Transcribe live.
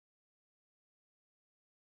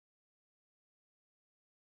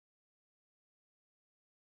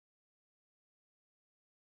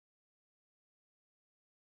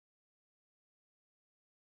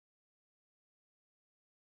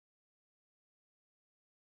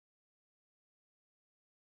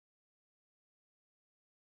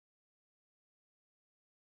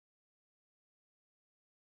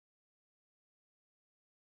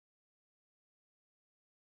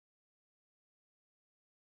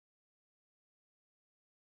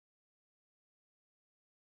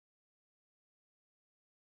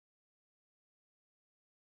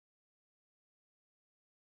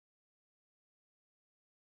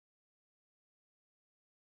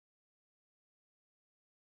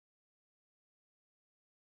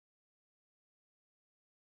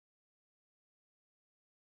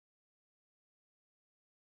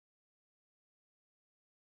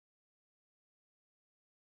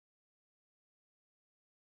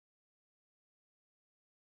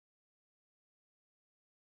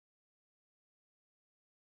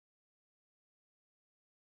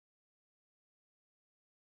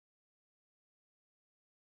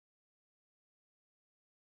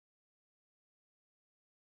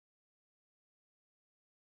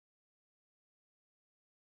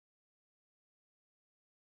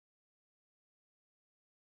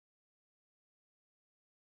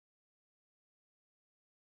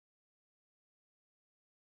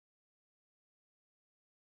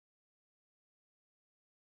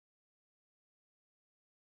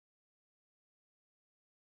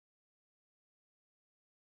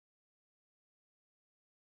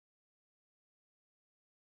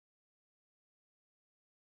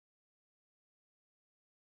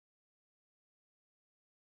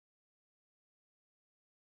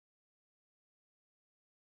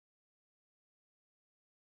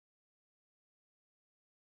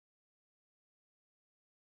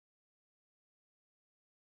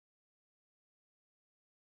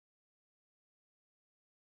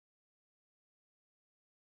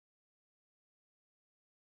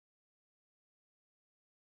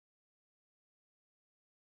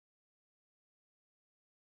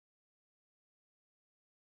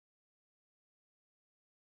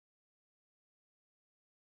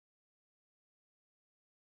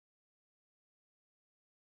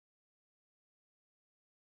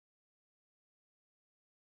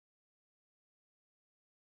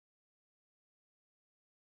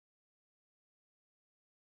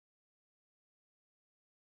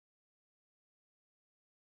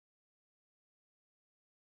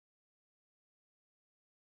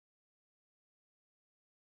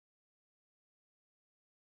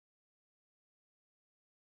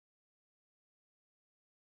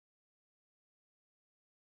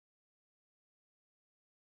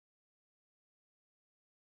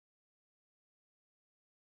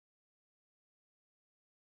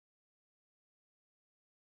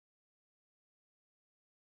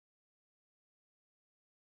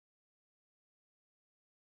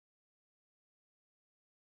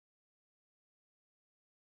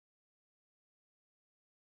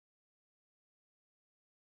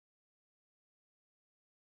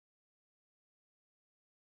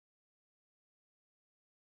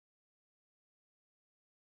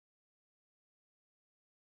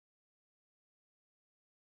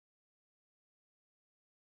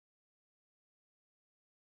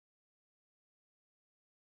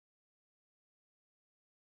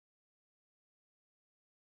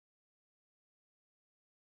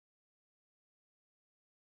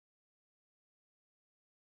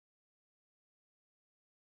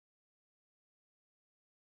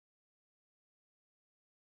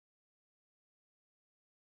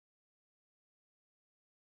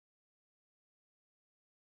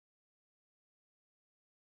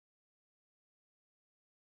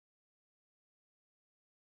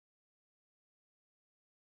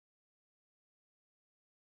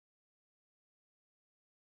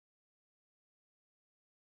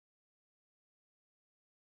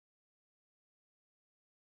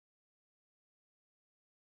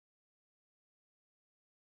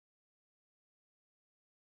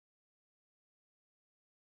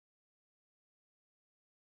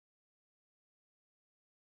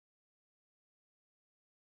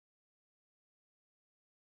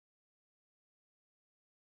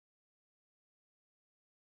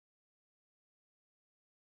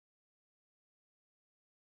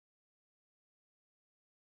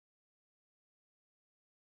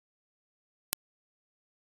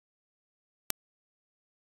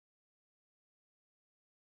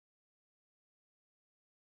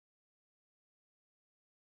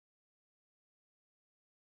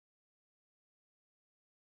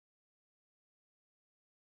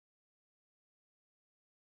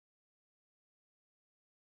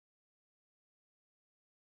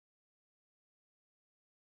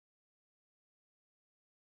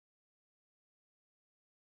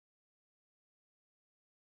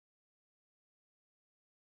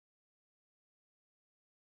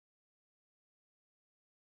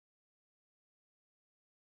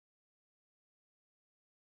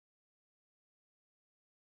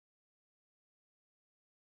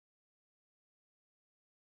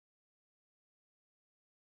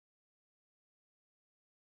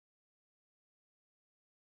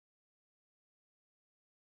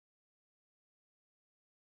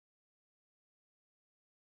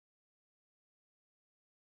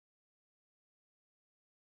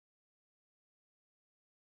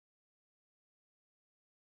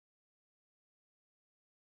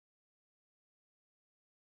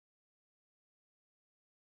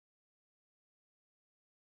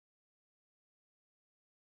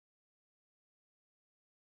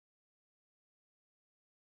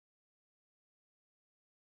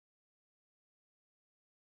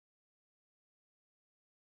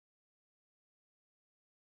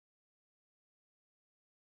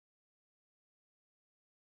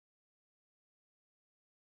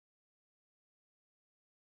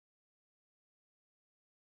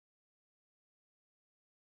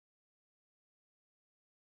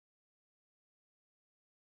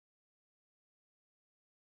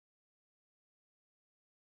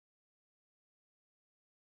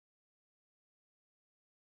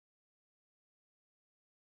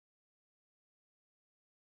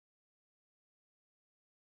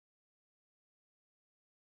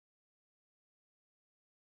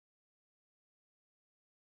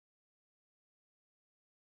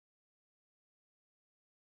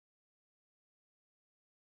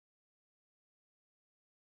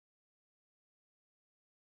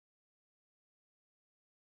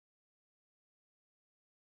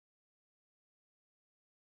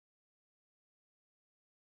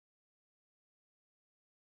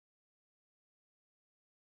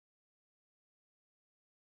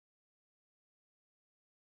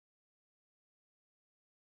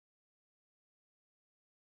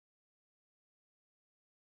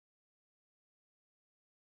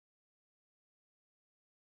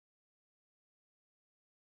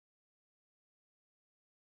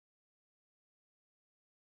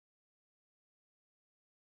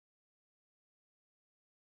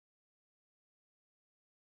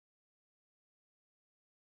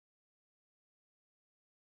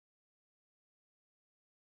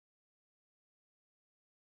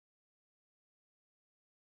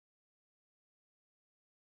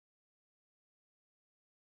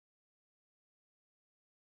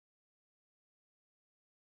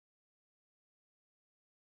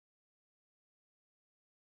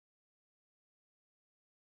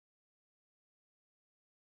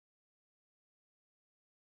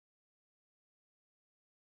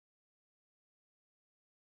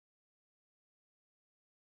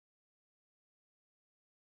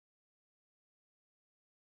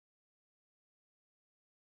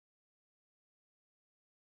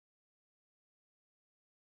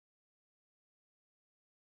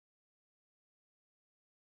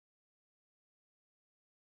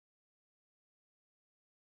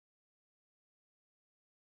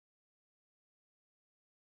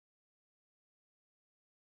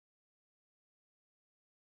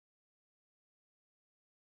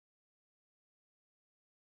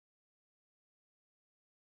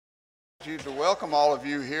To welcome all of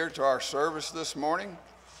you here to our service this morning.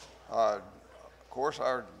 Of course,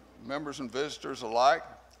 our members and visitors alike.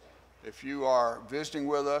 If you are visiting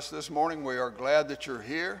with us this morning, we are glad that you're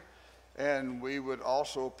here, and we would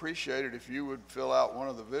also appreciate it if you would fill out one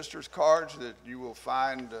of the visitors cards that you will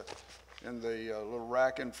find in the little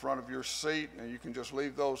rack in front of your seat, and you can just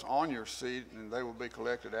leave those on your seat, and they will be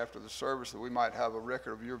collected after the service, that we might have a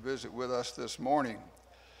record of your visit with us this morning.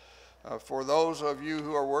 For those of you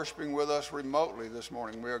who are worshiping with us remotely this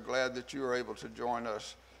morning, we are glad that you are able to join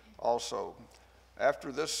us also.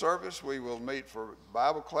 After this service, we will meet for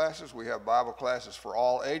Bible classes. We have Bible classes for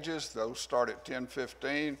all ages. Those start at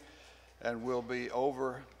 10:15 and will be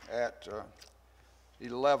over at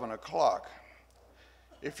 11 o'clock.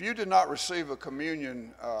 If you did not receive a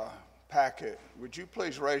communion packet, would you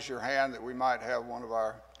please raise your hand that we might have one of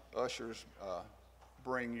our ushers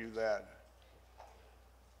bring you that?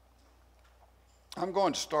 I'm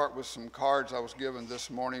going to start with some cards I was given this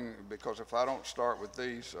morning, because if I don't start with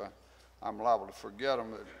these, I'm liable to forget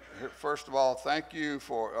them. First of all, thank you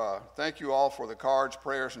all for the cards,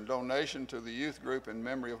 prayers, and donation to the youth group in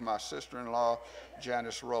memory of my sister-in-law,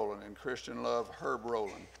 Janice Rowland, and Christian love, Herb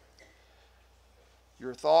Rowland.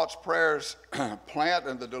 Your thoughts, prayers, plant,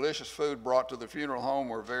 and the delicious food brought to the funeral home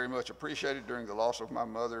were very much appreciated during the loss of my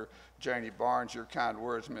mother, Janie Barnes. Your kind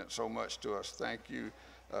words meant so much to us. Thank you.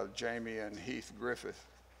 Jamie and Heath Griffith.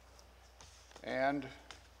 And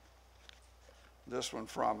this one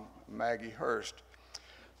from Maggie Hurst.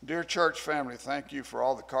 Dear church family, thank you for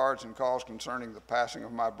all the cards and calls concerning the passing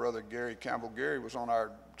of my brother Gary Campbell. Gary was on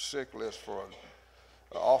our sick list for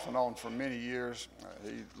off and on for many years.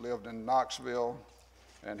 He lived in Knoxville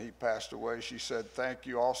and he passed away. She said thank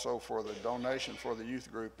you also for the donation for the youth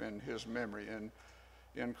group in his memory.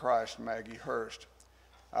 In Christ, Maggie Hurst.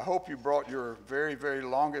 I hope you brought your very, very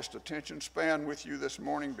longest attention span with you this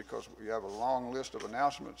morning, because we have a long list of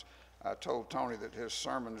announcements. I told Tony that his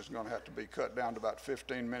sermon is going to have to be cut down to about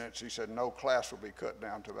 15 minutes. He said no class will be cut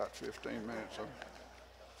down to about 15 minutes. So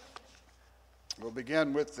we'll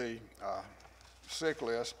begin with the sick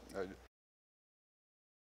list.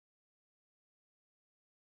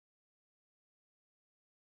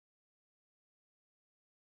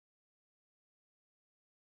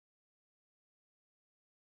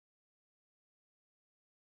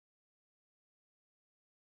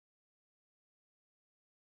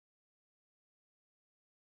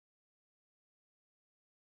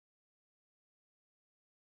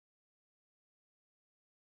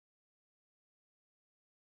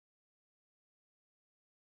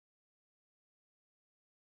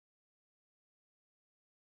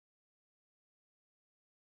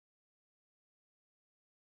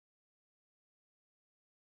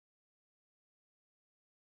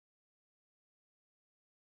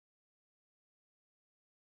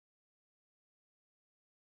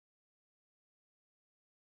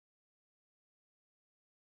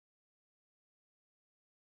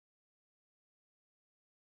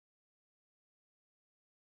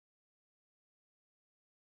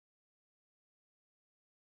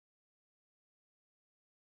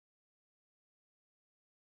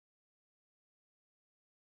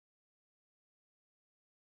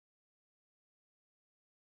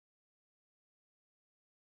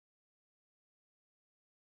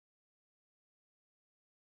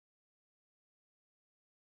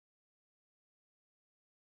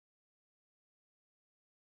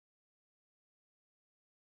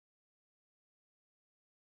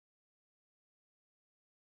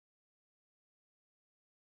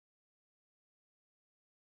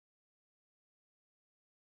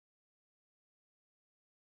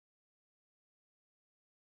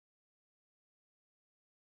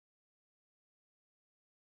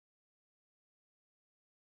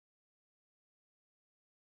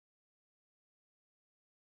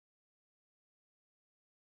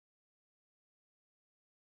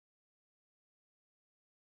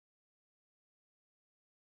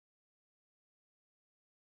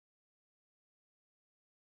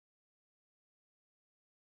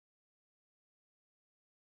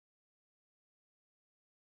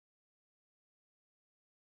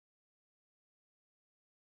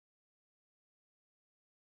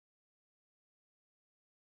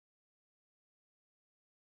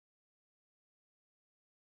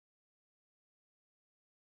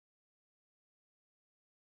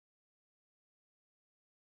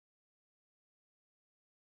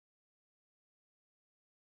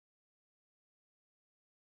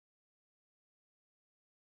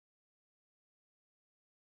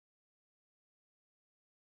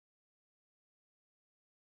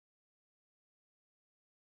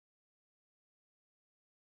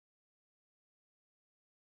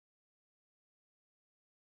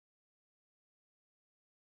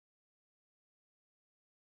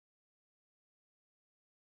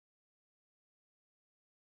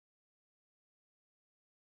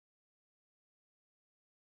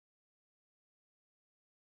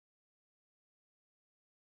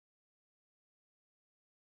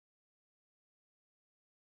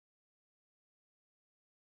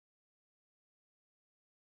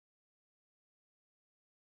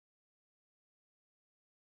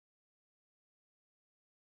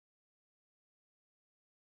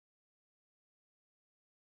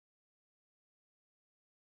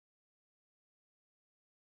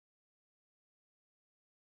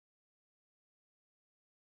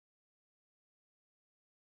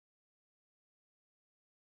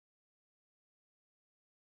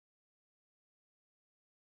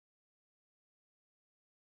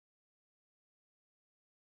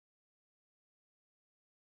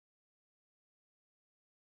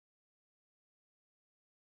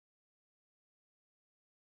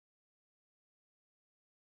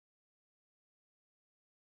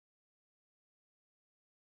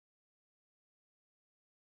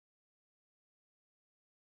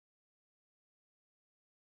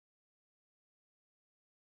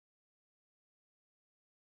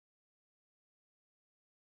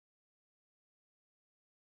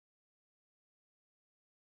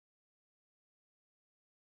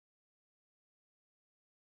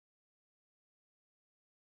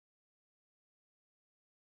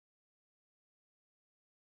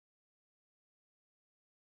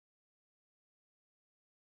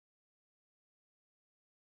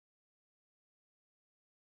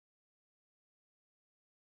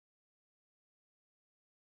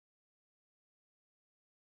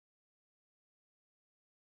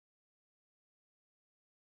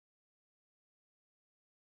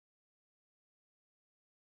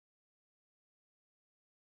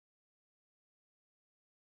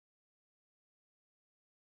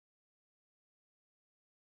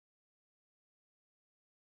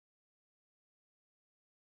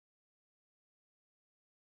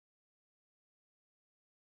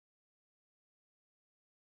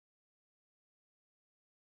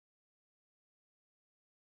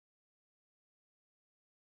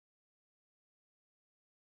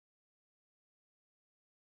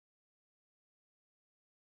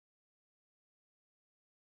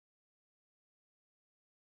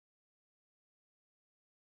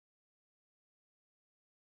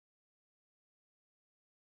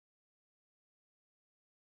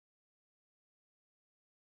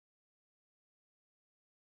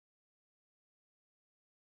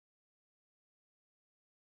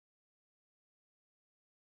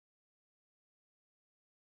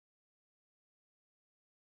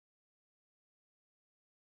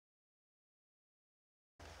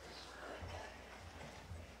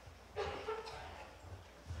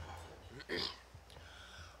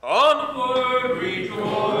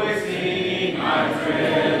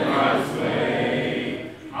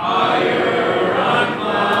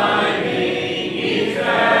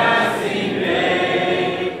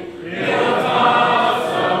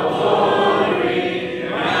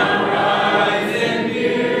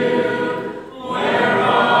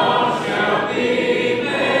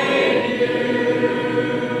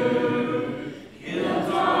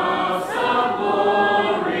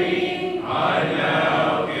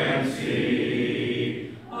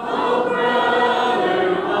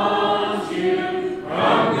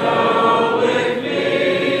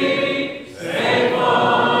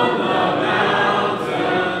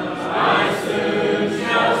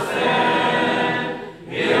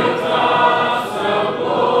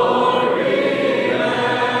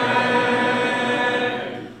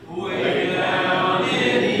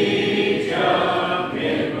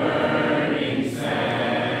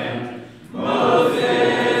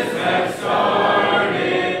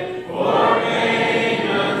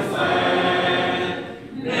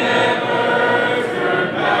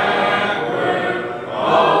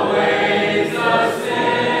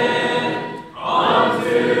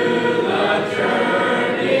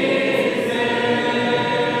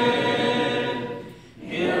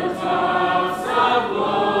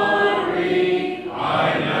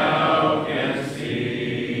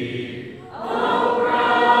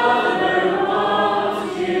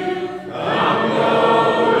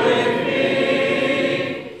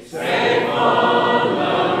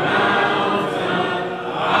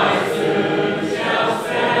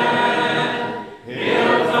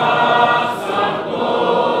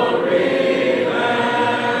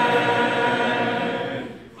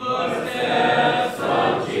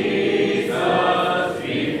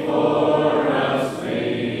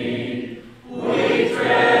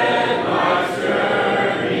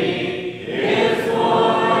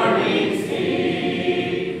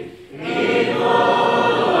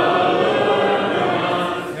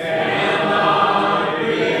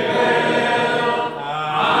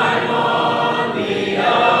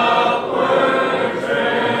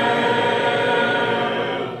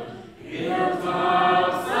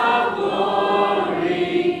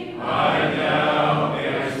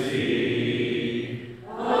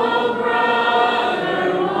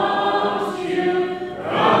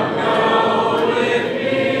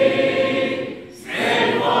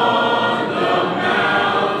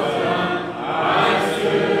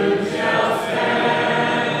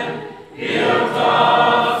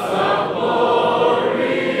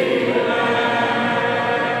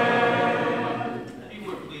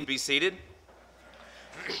 Seated.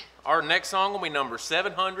 Our next song will be number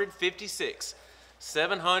 756.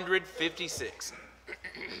 756.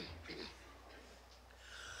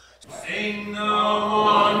 Sing the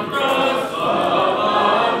wondrous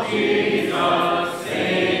love of Jesus,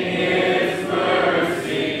 sing his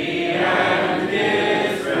mercy and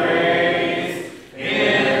his grace.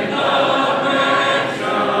 In the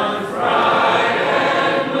mansions bright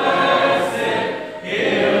and blessed,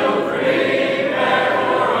 he'll prepare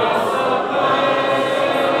for us a place.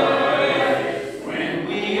 When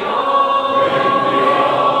we all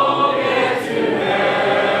get to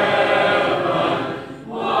heaven,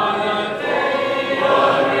 what a day,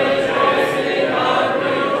 what rejoicing.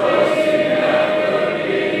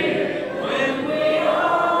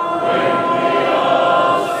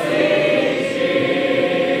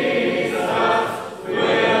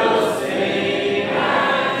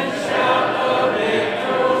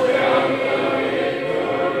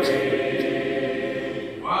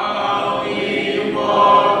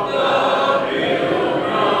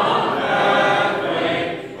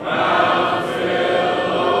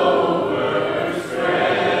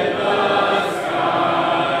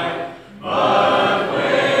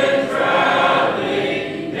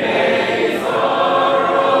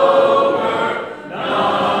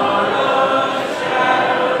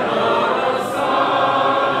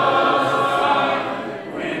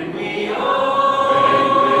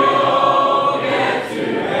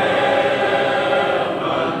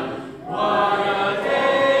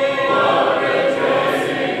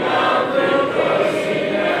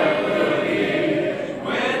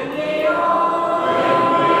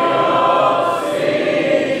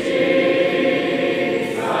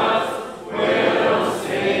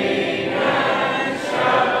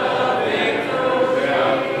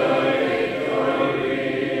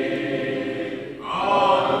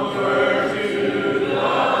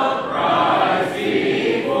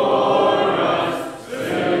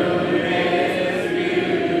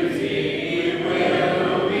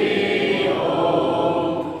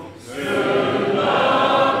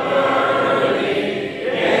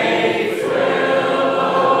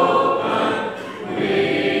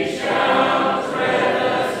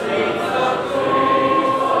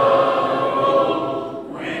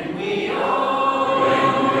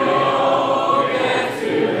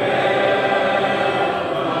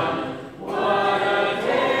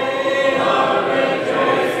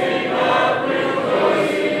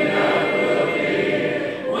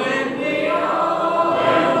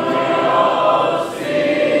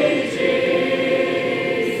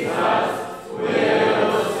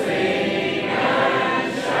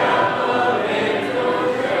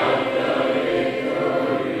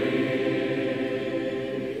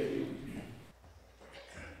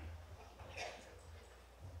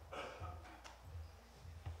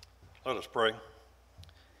 Let us pray.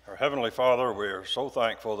 Our Heavenly Father, we are so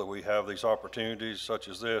thankful that we have these opportunities such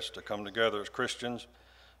as this to come together as Christians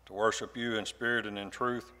to worship you in spirit and in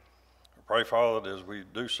truth. I pray, Father, that as we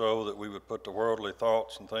do so, that we would put the worldly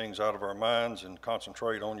thoughts and things out of our minds and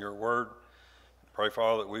concentrate on your word. I pray,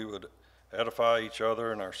 Father, that we would edify each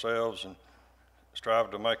other and ourselves and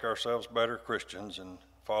strive to make ourselves better Christians and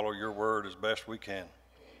follow your word as best we can.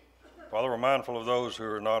 Father, we're mindful of those who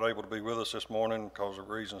are not able to be with us this morning because of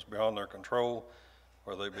reasons beyond their control,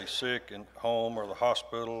 whether they be sick in home or the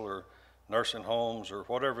hospital or nursing homes or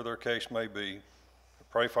whatever their case may be. I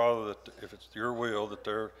pray, Father, that if it's your will that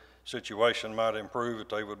their situation might improve, that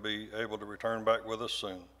they would be able to return back with us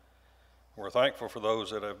soon. We're thankful for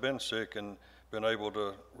those that have been sick and been able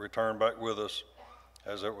to return back with us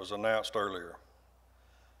as it was announced earlier.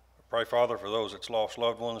 Pray, Father, for those that's lost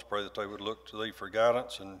loved ones. Pray that they would look to thee for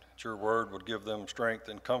guidance and that your word would give them strength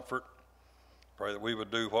and comfort. Pray that we would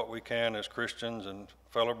do what we can as Christians and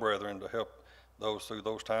fellow brethren to help those through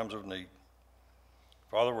those times of need.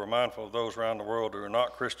 Father, we're mindful of those around the world who are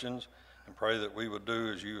not Christians and pray that we would do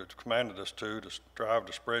as you have commanded us to strive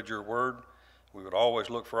to spread your word. We would always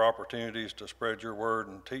look for opportunities to spread your word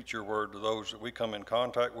and teach your word to those that we come in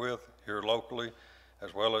contact with here locally,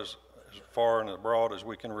 as well as far and abroad as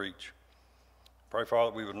we can reach. Pray,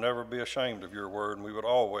 Father, we would never be ashamed of your word, and we would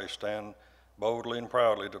always stand boldly and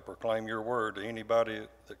proudly to proclaim your word to anybody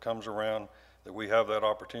that comes around, that we have that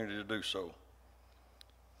opportunity to do so.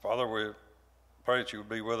 Father, we pray that you would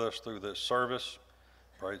be with us through this service.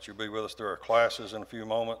 Pray that you would be with us through our classes in a few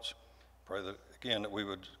moments. Pray that, again, that we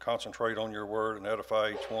would concentrate on your word and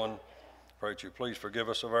edify each one. Pray that you please forgive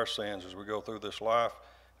us of our sins as we go through this life.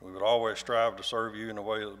 We would always strive to serve you in a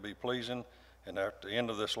way that would be pleasing, and at the end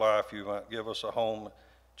of this life, you might give us a home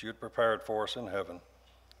that you had prepared for us in heaven.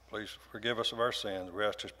 Please forgive us of our sins. We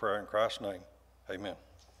ask this prayer in Christ's name. Amen.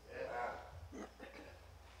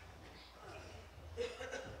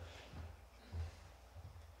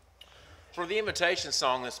 For the invitation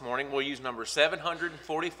song this morning, we'll use number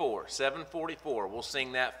 744. 744. We'll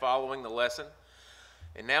sing that following the lesson.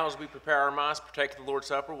 And now as we prepare our minds to partake of the Lord's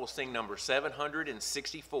Supper, we'll sing number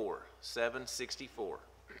 764. 764.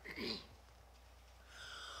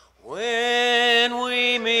 When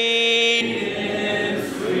we meet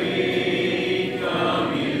in sweet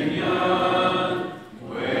communion,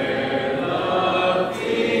 where the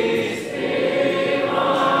feast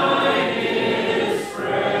divine is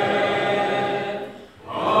spread,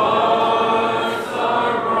 hearts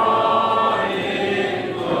are brought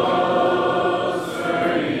in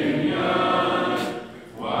closer union,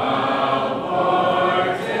 while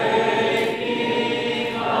partaking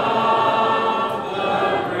of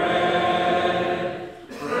the bread,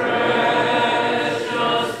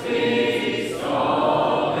 precious feast.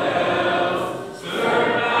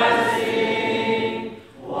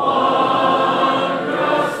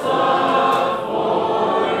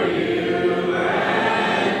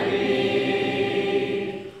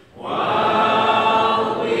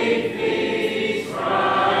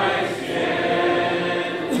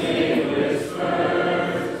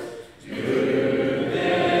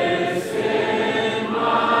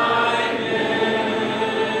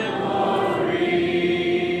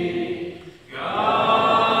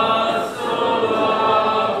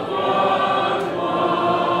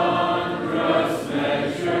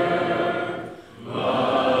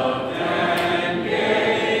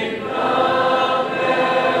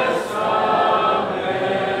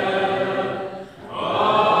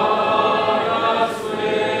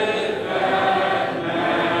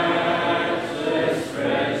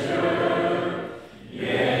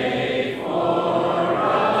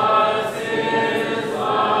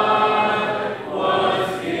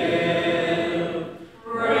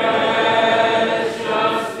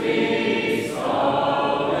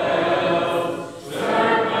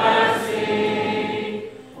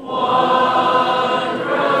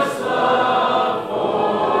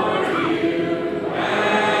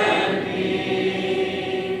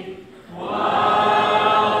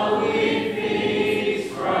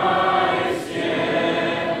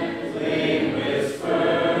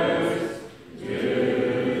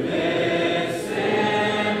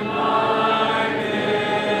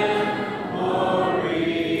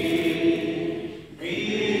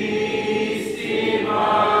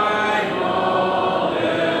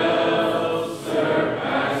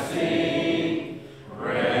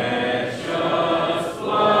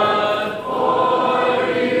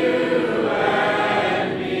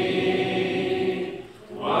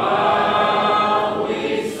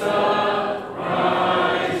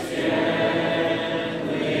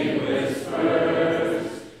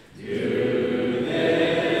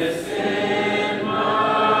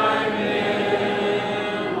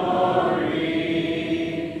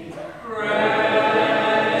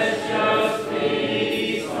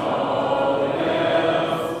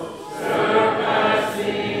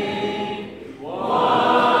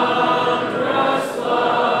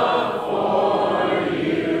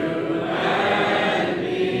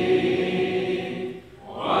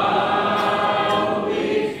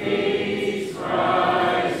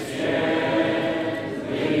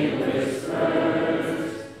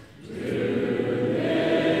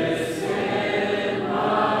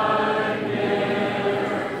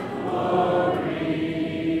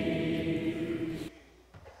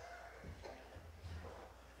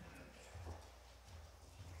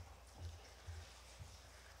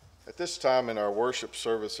 this time in our worship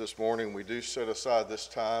service this morning, we do set aside this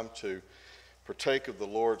time to partake of the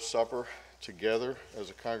Lord's Supper together as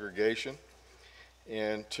a congregation,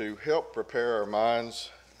 and to help prepare our minds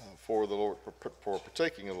for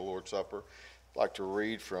partaking of the Lord's Supper. I'd like to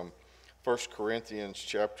read from 1 Corinthians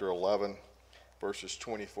chapter 11, verses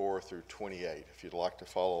 24 through 28. If you'd like to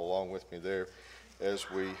follow along with me there as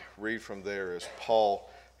we read from there, as Paul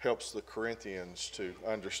helps the Corinthians to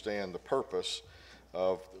understand the purpose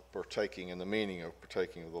of partaking and the meaning of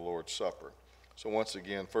partaking of the Lord's Supper. So once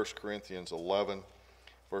again, 1 Corinthians 11,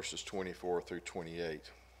 verses 24 through 28.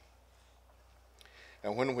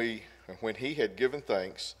 And when he had given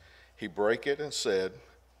thanks, he brake it and said,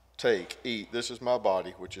 "Take, eat, this is my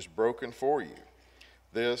body, which is broken for you.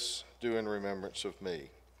 This do in remembrance of me."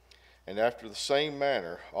 And after the same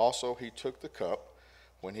manner also he took the cup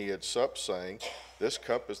when he had supped, saying, "This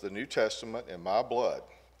cup is the New Testament in my blood.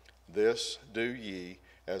 This do ye,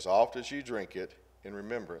 as oft as ye drink it, in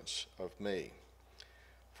remembrance of me.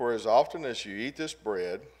 For as often as you eat this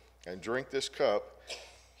bread and drink this cup,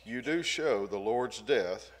 you do show the Lord's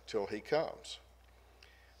death till he comes.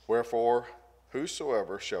 Wherefore,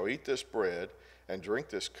 whosoever shall eat this bread and drink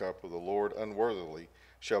this cup of the Lord unworthily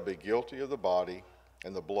shall be guilty of the body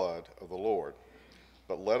and the blood of the Lord.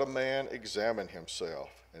 But let a man examine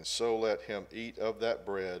himself, and so let him eat of that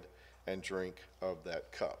bread and drink of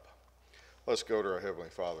that cup." Let's go to our Heavenly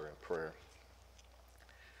Father in prayer.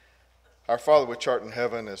 Our Father which art in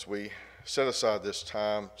heaven, as we set aside this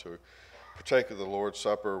time to partake of the Lord's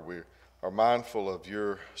Supper, we are mindful of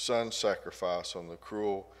your Son's sacrifice on the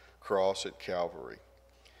cruel cross at Calvary.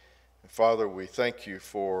 And Father, we thank you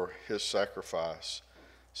for his sacrifice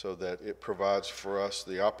so that it provides for us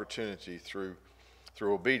the opportunity through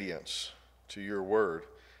obedience to your word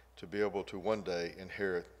to be able to one day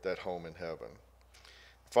inherit that home in heaven.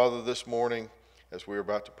 Father, this morning, as we are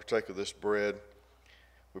about to partake of this bread,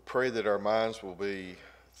 we pray that our minds will be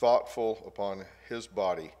thoughtful upon his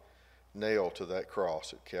body nailed to that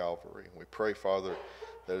cross at Calvary. We pray, Father,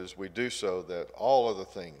 that as we do so, that all other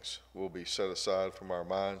things will be set aside from our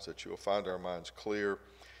minds, that you will find our minds clear,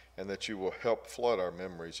 and that you will help flood our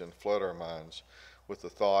memories and flood our minds with the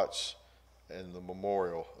thoughts and the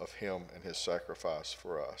memorial of him and his sacrifice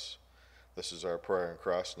for us. This is our prayer in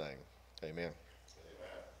Christ's name. Amen.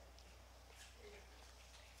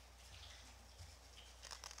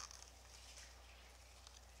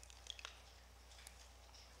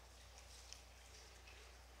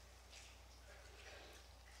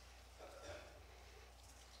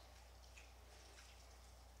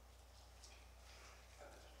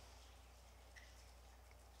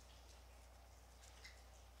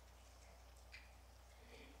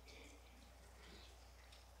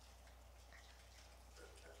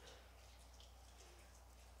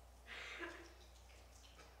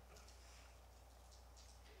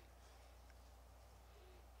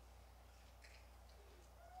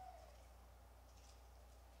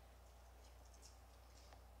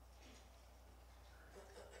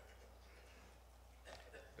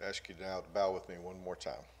 I ask you now to bow with me one more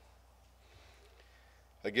time.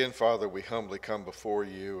 Again, Father, we humbly come before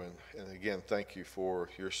you and again thank you for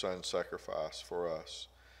your Son's sacrifice for us.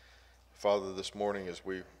 Father, this morning as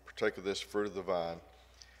we partake of this fruit of the vine,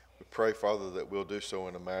 we pray, Father, that we'll do so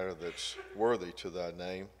in a manner that's worthy to thy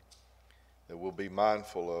name, that we'll be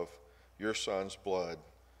mindful of your Son's blood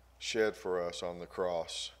shed for us on the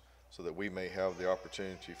cross so that we may have the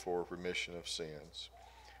opportunity for remission of sins.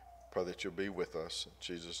 Pray that you'll be with us. In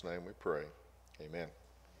Jesus' name we pray. Amen. Amen.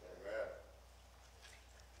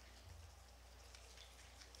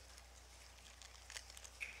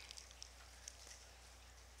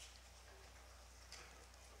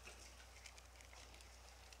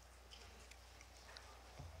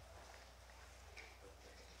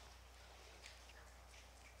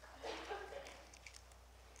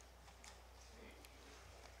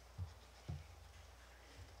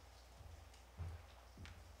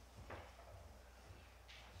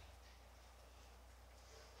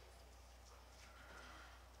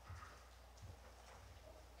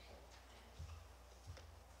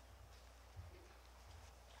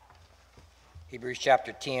 Hebrews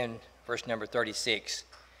chapter 10, verse number 36.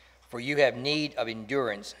 For you have need of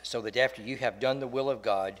endurance, so that after you have done the will of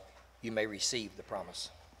God, you may receive the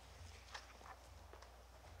promise.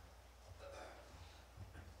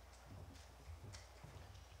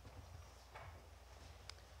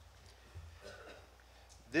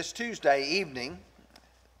 This Tuesday evening,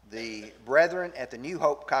 the brethren at the New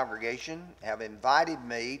Hope congregation have invited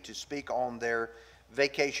me to speak on their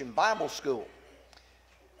Vacation Bible School.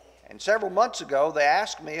 And several months ago, they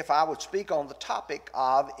asked me if I would speak on the topic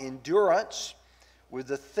of endurance with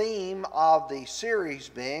the theme of the series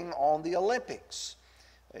being on the Olympics,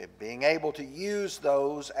 being able to use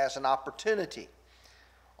those as an opportunity.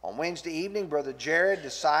 On Wednesday evening, Brother Jared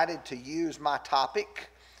decided to use my topic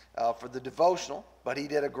for the devotional, but he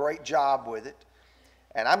did a great job with it.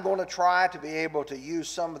 And I'm going to try to be able to use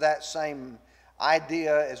some of that same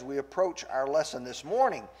idea as we approach our lesson this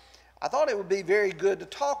morning. I thought it would be very good to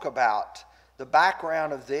talk about the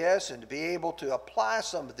background of this and to be able to apply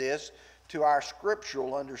some of this to our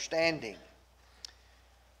scriptural understanding.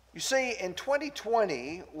 You see, in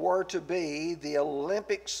 2020 were to be the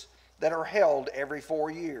Olympics that are held every 4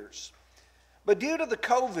 years. But due to the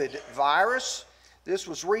COVID virus, this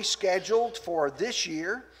was rescheduled for this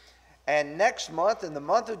year, and next month, in the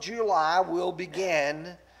month of July, will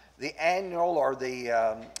begin the annual or the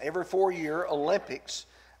every 4 year Olympics,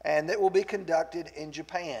 and it will be conducted in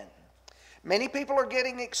Japan. Many people are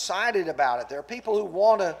getting excited about it. There are people who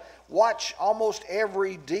want to watch almost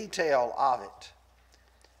every detail of it.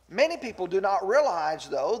 Many people do not realize,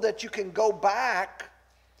 though, that you can go back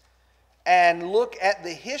and look at the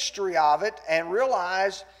history of it and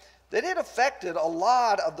realize that it affected a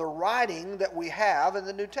lot of the writing that we have in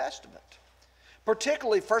the New Testament,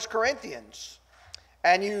 particularly 1 Corinthians.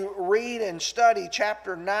 And you read and study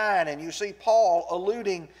chapter 9, and you see Paul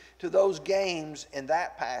alluding to those games in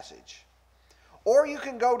that passage. Or you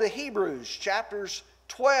can go to Hebrews chapters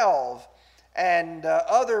 12 and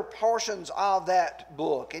other portions of that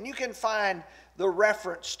book, and you can find the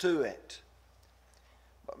reference to it.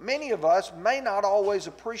 But many of us may not always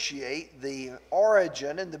appreciate the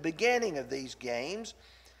origin and the beginning of these games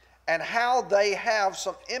and how they have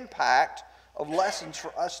some impact of lessons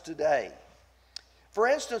for us today. For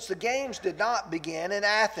instance, the games did not begin in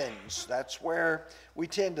Athens. That's where we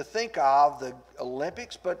tend to think of the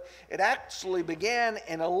Olympics, but it actually began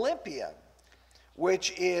in Olympia,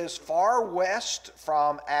 which is far west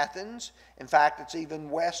from Athens. In fact, it's even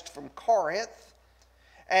west from Corinth.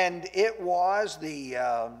 And it was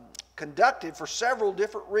conducted for several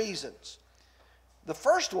different reasons. The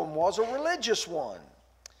first one was a religious one.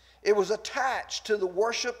 It was attached to the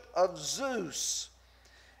worship of Zeus.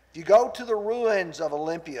 If you go to the ruins of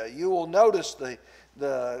Olympia, you will notice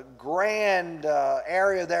the grand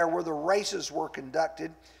area there where the races were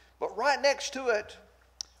conducted. But right next to it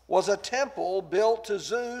was a temple built to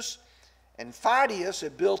Zeus, and Phidias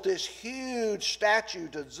had built this huge statue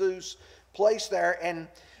to Zeus placed there, and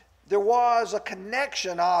there was a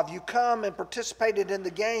connection of you come and participated in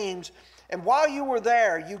the games, and while you were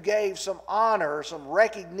there, you gave some honor, some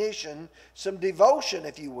recognition, some devotion,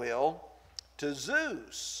 if you will, to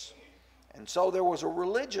Zeus. And so there was a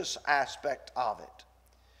religious aspect of it.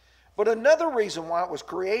 But another reason why it was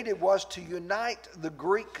created was to unite the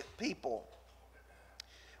Greek people.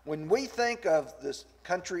 When we think of this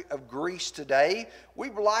country of Greece today, we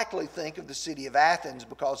likely think of the city of Athens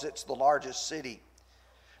because it's the largest city.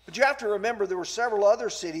 But you have to remember there were several other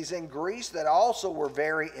cities in Greece that also were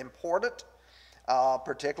very important,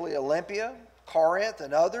 particularly Olympia, Corinth,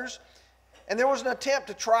 and others. And there was an attempt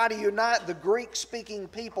to try to unite the Greek-speaking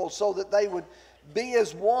people so that they would be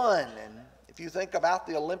as one. And if you think about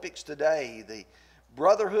the Olympics today, the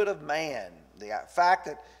brotherhood of man, the fact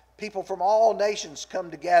that people from all nations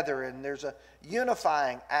come together and there's a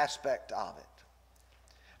unifying aspect of it.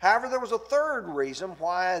 However, there was a third reason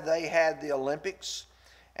why they had the Olympics,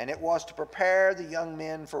 and it was to prepare the young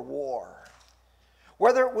men for war.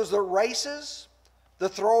 Whether it was the races, the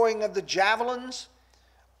throwing of the javelins,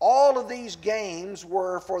 all of these games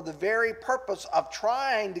were for the very purpose of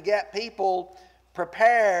trying to get people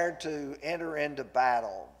prepared to enter into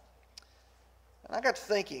battle. And I got to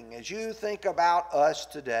thinking, as you think about us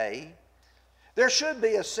today, there should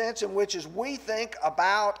be a sense in which as we think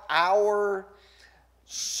about our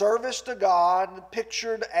service to God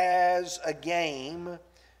pictured as a game,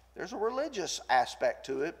 there's a religious aspect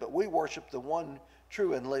to it, but we worship the one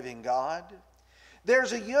true and living God.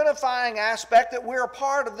 There's a unifying aspect that we're a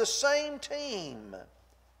part of the same team,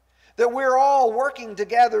 that we're all working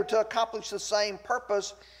together to accomplish the same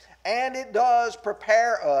purpose, and it does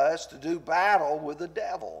prepare us to do battle with the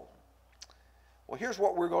devil. Well, here's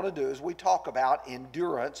what we're going to do as we talk about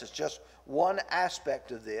endurance. It's just one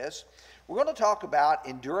aspect of this. We're going to talk about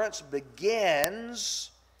endurance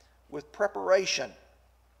begins with preparation,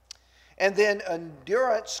 and then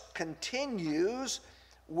endurance continues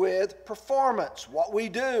with performance, what we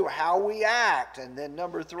do, how we act. And then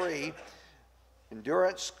number 3,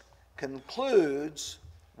 endurance concludes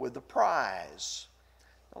with the prize.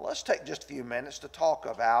 Now let's take just a few minutes to talk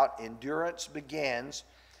about endurance begins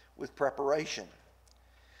with preparation.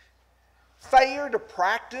 Failure to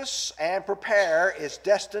practice and prepare is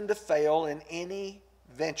destined to fail in any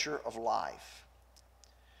venture of life.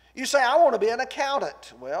 You say, I want to be an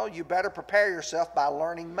accountant. Well, you better prepare yourself by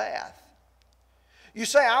learning math. You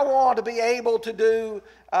say, I want to be able to do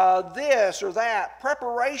this or that.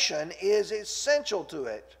 Preparation is essential to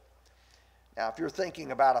it. Now, if you're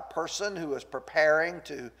thinking about a person who is preparing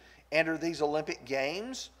to enter these Olympic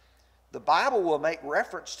Games, the Bible will make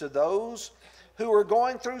reference to those who are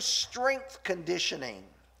going through strength conditioning.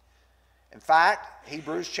 In fact,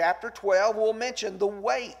 Hebrews chapter 12 will mention the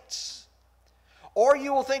weights. Or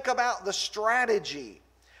you will think about the strategy,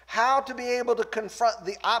 how to be able to confront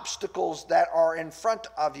the obstacles that are in front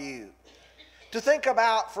of you. To think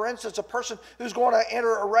about, for instance, a person who's going to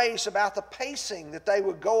enter a race, about the pacing that they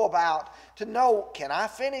would go about to know, can I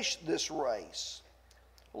finish this race?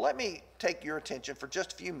 Well, let me take your attention for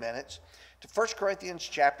just a few minutes to 1 Corinthians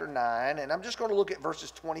chapter 9, and I'm just going to look at verses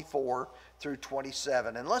 24 through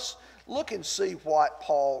 27. And let's look and see what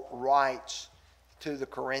Paul writes to the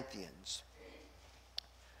Corinthians.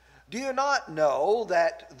 Do you not know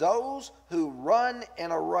that those who run in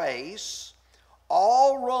a race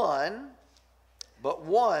all run, but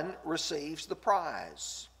one receives the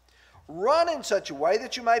prize? Run in such a way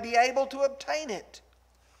that you may be able to obtain it.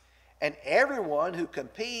 And everyone who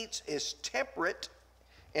competes is temperate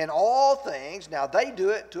in all things. Now they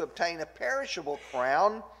do it to obtain a perishable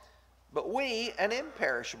crown, but we an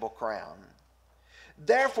imperishable crown.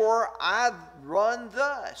 Therefore I run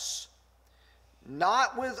thus,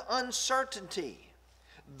 not with uncertainty.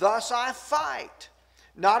 Thus I fight,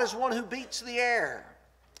 not as one who beats the air.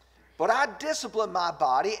 But I discipline my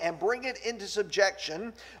body and bring it into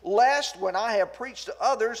subjection, lest when I have preached to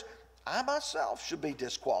others, I myself should be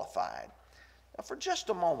disqualified. Now for just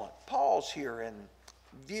a moment, pause here and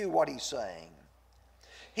view what he's saying.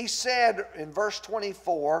 He said in verse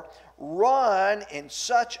 24, run in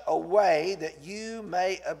such a way that you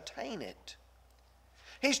may obtain it.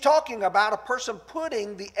 He's talking about a person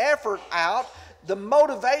putting the effort out, the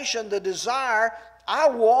motivation, the desire, I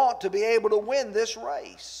want to be able to win this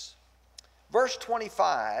race. Verse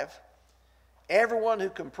 25, everyone who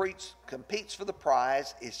competes for the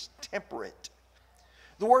prize is temperate.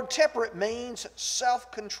 The word temperate means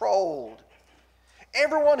self-controlled.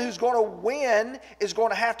 Everyone who's going to win is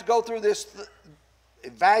going to have to go through this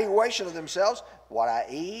evaluation of themselves. What I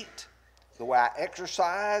eat, the way I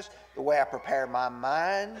exercise, the way I prepare my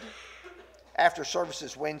mind. After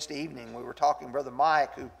services Wednesday evening, we were talking to Brother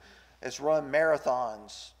Mike, who has run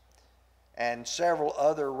marathons and several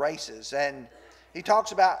other races. And he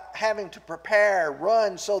talks about having to prepare,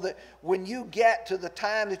 run, so that when you get to the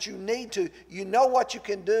time that you need to, you know what you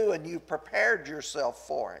can do and you've prepared yourself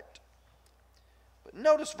for it. But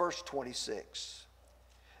notice verse 26.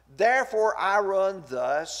 Therefore I run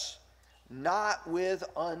thus, not with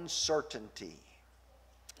uncertainty.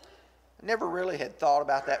 I never really had thought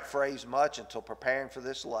about that phrase much until preparing for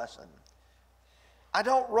this lesson. I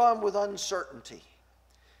don't run with uncertainty.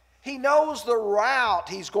 He knows the route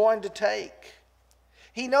he's going to take.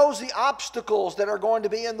 He knows the obstacles that are going to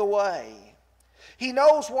be in the way. He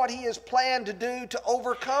knows what he has planned to do to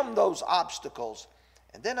overcome those obstacles.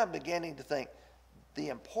 And then I'm beginning to think the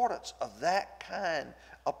importance of that kind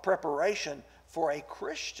of preparation for a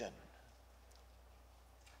Christian.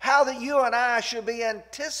 How that you and I should be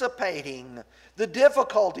anticipating the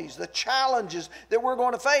difficulties, the challenges that we're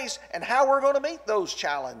going to face, and how we're going to meet those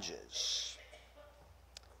challenges.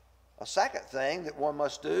 A second thing that one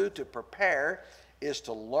must do to prepare is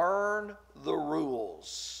to learn the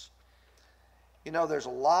rules. You know, there's a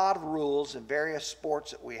lot of rules in various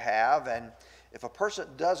sports that we have, and if a person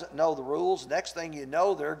doesn't know the rules, next thing you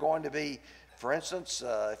know, they're going to be, for instance,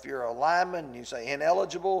 if you're a lineman, you say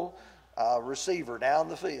ineligible receiver down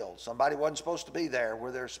the field. Somebody wasn't supposed to be there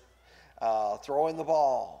where they're throwing the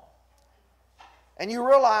ball. And you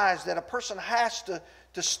realize that a person has to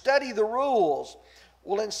study the rules.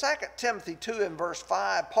 Well, in 2 Timothy 2 and verse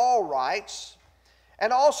 5, Paul writes,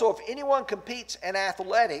 and also if anyone competes in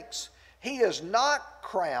athletics, he is not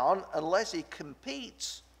crowned unless he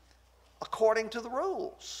competes according to the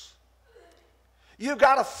rules. You've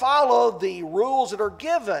got to follow the rules that are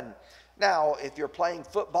given. Now, if you're playing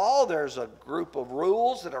football, there's a group of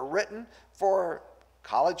rules that are written for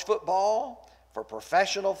college football, for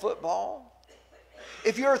professional football.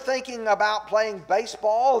 If you're thinking about playing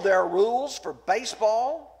baseball, there are rules for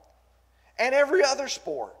baseball and every other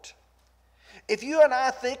sport. If you and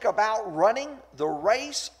I think about running the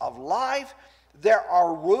race of life, there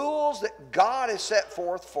are rules that God has set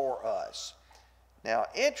forth for us. Now,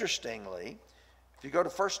 interestingly, if you go to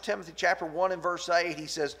 1 Timothy chapter 1 and verse 8, he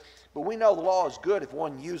says, but we know the law is good if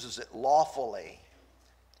one uses it lawfully.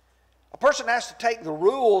 A person has to take the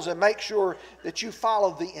rules and make sure that you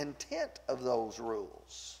follow the intent of those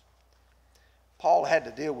rules. Paul had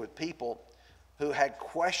to deal with people who had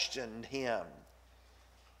questioned him.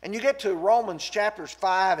 And you get to Romans chapters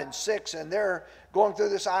 5 and 6, and they're going through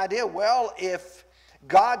this idea, well, if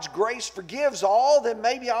God's grace forgives all, then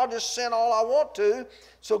maybe I'll just sin all I want to,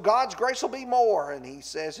 so God's grace will be more. And he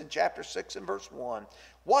says in chapter 6 and verse 1,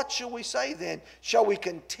 what shall we say then? Shall we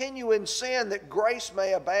continue in sin that grace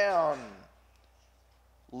may abound?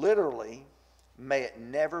 Literally, may it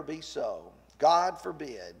never be so. God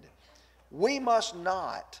forbid. We must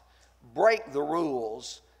not break the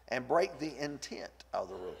rules and break the intent of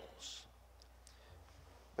the rules.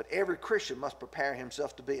 But every Christian must prepare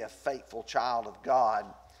himself to be a faithful child of God.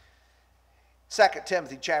 2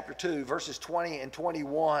 Timothy chapter 2, verses 20 and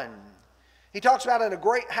 21. He talks about in a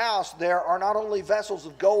great house there are not only vessels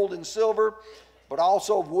of gold and silver, but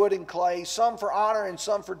also of wood and clay, some for honor and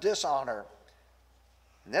some for dishonor.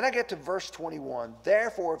 And then I get to verse 21.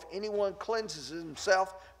 Therefore, if anyone cleanses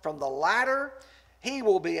himself from the latter, he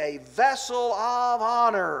will be a vessel of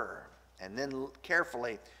honor. And then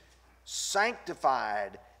carefully,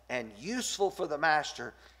 sanctified and useful for the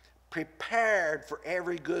master, prepared for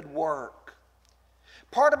every good work.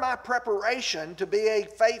 Part of my preparation to be a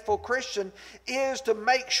faithful Christian is to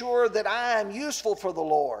make sure that I am useful for the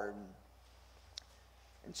Lord.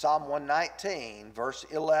 In Psalm 119, verse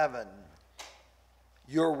 11,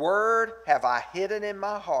 your word have I hidden in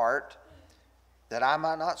my heart that I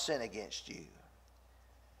might not sin against you.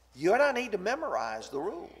 You and I need to memorize the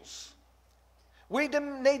rules. We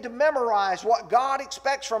need to memorize what God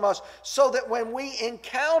expects from us so that when we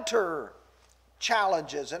encounter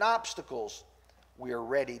challenges and obstacles, we are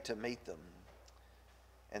ready to meet them.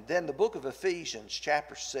 And then the book of Ephesians,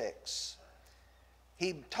 chapter 6,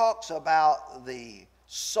 he talks about the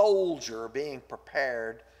soldier being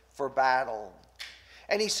prepared for battle.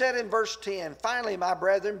 And he said in verse 10, finally, my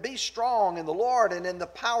brethren, be strong in the Lord and in the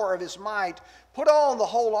power of his might. Put on the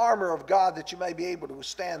whole armor of God that you may be able to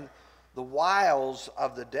withstand the wiles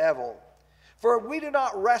of the devil. For we do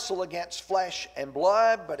not wrestle against flesh and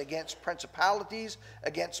blood, but against principalities,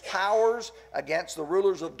 against powers, against the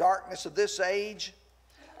rulers of darkness of this age,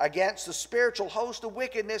 against the spiritual host of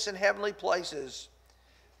wickedness in heavenly places.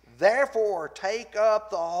 Therefore, take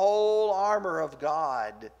up the whole armor of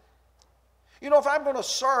God. You know, if I'm going to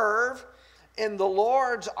serve in the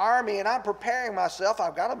Lord's army and I'm preparing myself,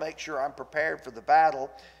 I've got to make sure I'm prepared for the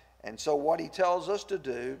battle. And so what he tells us to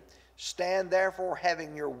do, stand therefore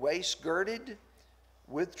having your waist girded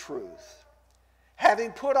with truth,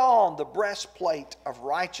 having put on the breastplate of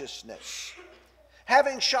righteousness,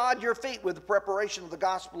 having shod your feet with the preparation of the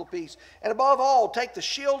gospel of peace, and above all, take the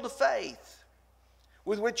shield of faith,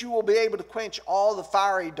 with which you will be able to quench all the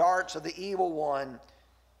fiery darts of the evil one,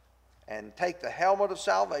 and take the helmet of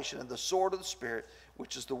salvation and the sword of the Spirit,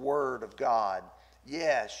 which is the word of God.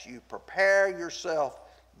 Yes, you prepare yourself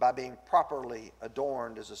by being properly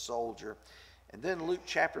adorned as a soldier. And then Luke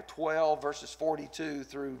chapter 12, verses 42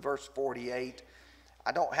 through verse 48.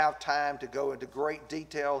 I don't have time to go into great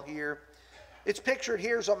detail here. It's pictured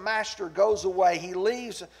here as a master goes away. He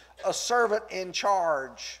leaves a servant in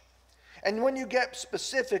charge. And when you get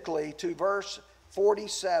specifically to verse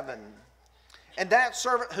 47, and that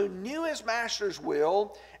servant who knew his master's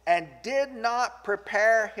will and did not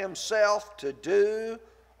prepare himself to do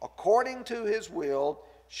according to his will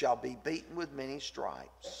shall be beaten with many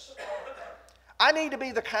stripes. I need to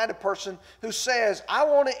be the kind of person who says, I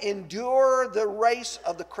want to endure the race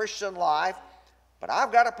of the Christian life, but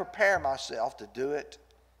I've got to prepare myself to do it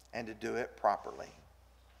and to do it properly.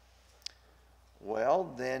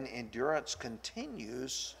 Well, then endurance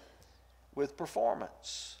continues with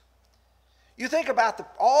performance. You think about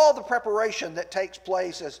all the preparation that takes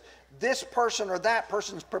place as this person or that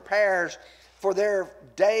person prepares for their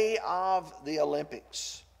day of the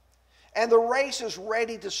Olympics. And the race is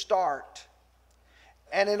ready to start.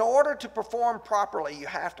 And in order to perform properly, you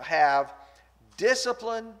have to have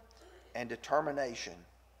discipline and determination.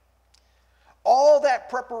 All that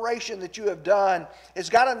preparation that you have done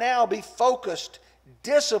has got to now be focused,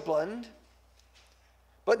 disciplined.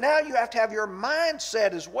 But now you have to have your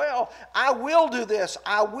mindset as well. I will do this.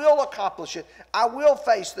 I will accomplish it. I will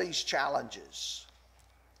face these challenges.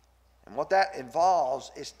 And what that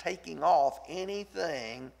involves is taking off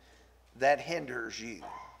anything that hinders you.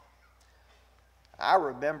 I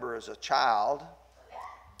remember as a child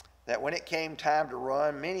that when it came time to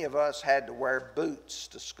run, many of us had to wear boots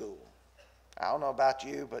to school. I don't know about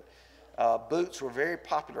you, but Boots were very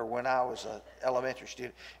popular when I was an elementary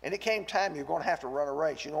student. And it came time you were going to have to run a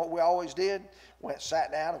race. You know what we always did? Went,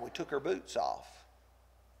 sat down, and we took our boots off.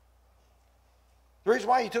 The reason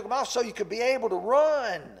why you took them off, so you could be able to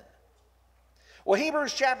run. Well,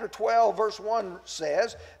 Hebrews chapter 12, verse 1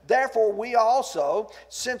 says, "Therefore we also,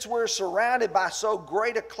 since we're surrounded by so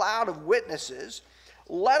great a cloud of witnesses,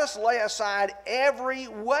 let us lay aside every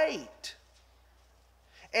weight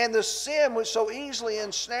and the sin which so easily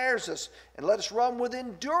ensnares us, and let us run with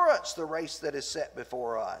endurance the race that is set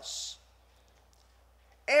before us."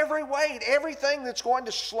 Every weight, everything that's going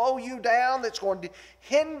to slow you down, that's going to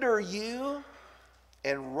hinder you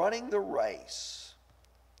in running the race.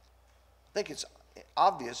 I think it's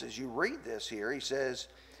obvious as you read this here. He says,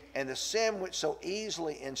 "And the sin which so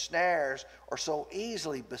easily ensnares or so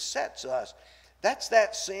easily besets us." That's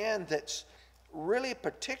that sin that's really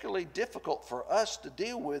particularly difficult for us to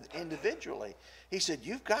deal with individually. He said,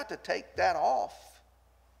 you've got to take that off.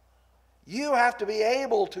 You have to be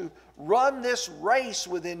able to run this race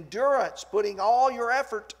with endurance, putting all your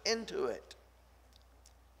effort into it.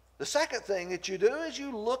 The second thing that you do is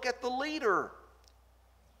you look at the leader.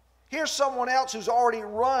 Here's someone else who's already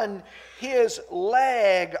run his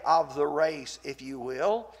leg of the race, if you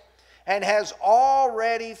will, and has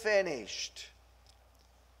already finished.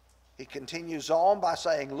 He continues on by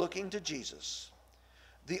saying, looking to Jesus,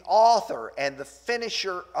 the author and the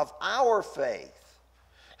finisher of our faith,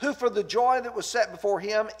 who for the joy that was set before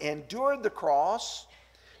him endured the cross,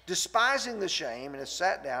 despising the shame, and has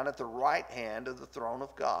sat down at the right hand of the throne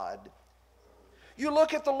of God. You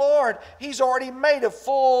look at the Lord, he's already made a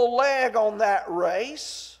full leg on that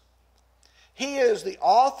race. He is the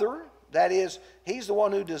author. That is, he's the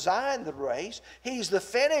one who designed the race. He's the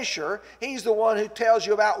finisher. He's the one who tells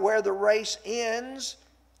you about where the race ends.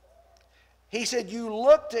 He said, you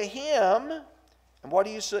look to him, and what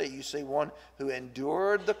do you see? You see one who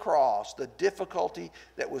endured the cross, the difficulty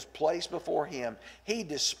that was placed before him. He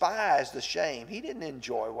despised the shame. He didn't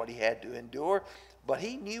enjoy what he had to endure, but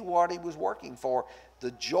he knew what he was working for,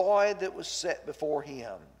 the joy that was set before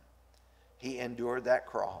him. He endured that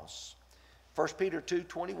cross. 1 Peter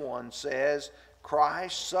 2:21 says,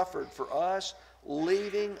 Christ suffered for us,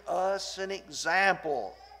 leaving us an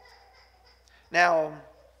example. Now,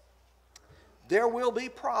 there will be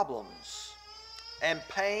problems and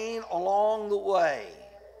pain along the way,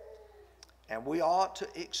 and we ought to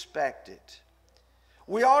expect it.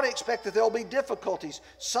 We ought to expect that there will be difficulties,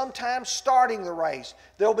 sometimes starting the race.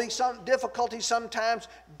 There will be some difficulties sometimes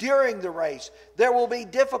during the race. There will be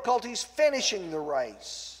difficulties finishing the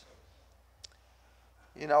race.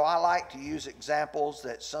 You know, I like to use examples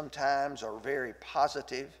that sometimes are very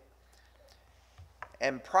positive.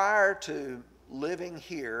 And prior to living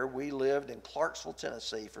here, we lived in Clarksville,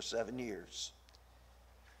 Tennessee for 7 years.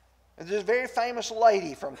 And there's a very famous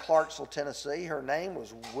lady from Clarksville, Tennessee. Her name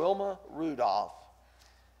was Wilma Rudolph.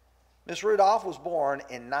 Miss Rudolph was born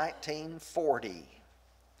in 1940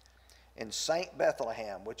 in St.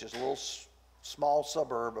 Bethlehem, which is a little small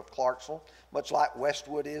suburb of Clarksville, much like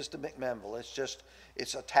Westwood is to McMinnville.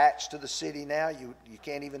 It's attached to the city now. You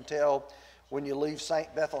can't even tell when you leave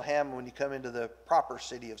St. Bethlehem when you come into the proper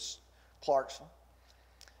city of Clarksville.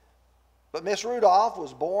 But Miss Rudolph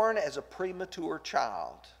was born as a premature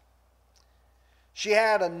child. She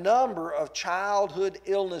had a number of childhood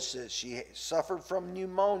illnesses. She suffered from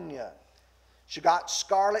pneumonia. She got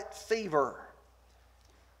scarlet fever.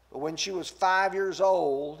 But when she was 5 years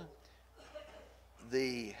old,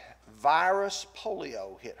 the virus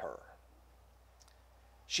polio hit her.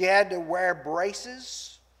 She had to wear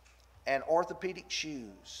braces and orthopedic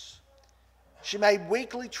shoes. She made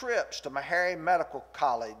weekly trips to Meharry Medical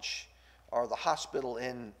College or the hospital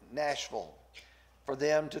in Nashville for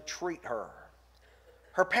them to treat her.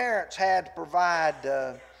 Her parents had to provide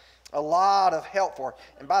a lot of help for her.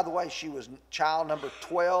 And by the way, she was child number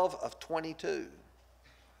 12 of 22.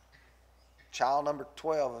 Child number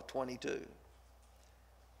 12 of 22.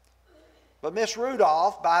 But Miss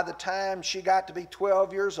Rudolph, by the time she got to be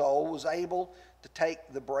 12 years old, was able to take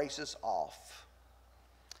the braces off.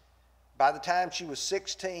 By the time she was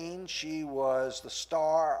 16, she was the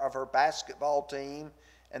star of her basketball team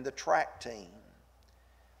and the track team.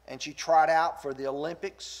 And she tried out for the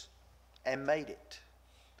Olympics and made it.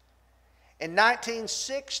 In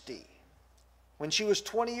 1960, when she was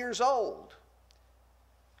 20 years old,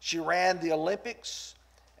 she ran the Olympics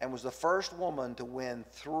and was the first woman to win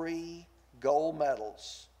 3 gold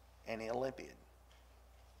medals in the Olympiad.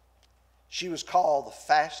 She was called the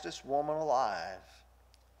fastest woman alive.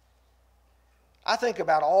 I think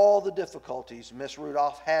about all the difficulties Miss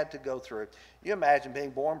Rudolph had to go through. You imagine being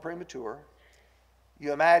born premature.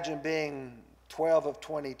 You imagine being 12 of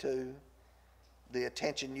 22, the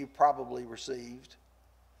attention you probably received.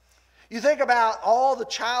 You think about all the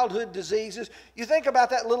childhood diseases. You think about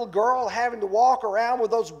that little girl having to walk around with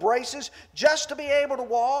those braces just to be able to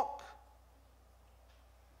walk.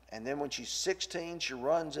 And then when she's 16, she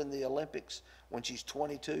runs in the Olympics. When she's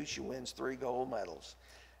 22, she wins 3 gold medals.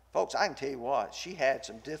 Folks, I can tell you what, she had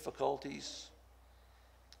some difficulties,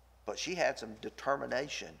 but she had some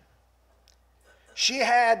determination. She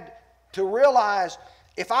had to realize,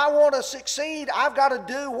 if I want to succeed, I've got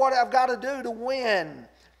to do what I've got to do to win.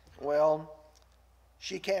 Well,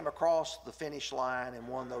 she came across the finish line and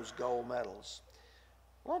won those gold medals.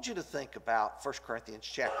 I want you to think about 1 Corinthians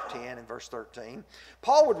chapter 10 and verse 13.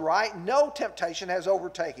 Paul would write, "No temptation has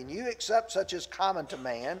overtaken you except such as common to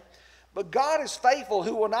man. But God is faithful,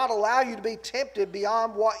 who will not allow you to be tempted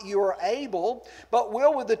beyond what you are able, but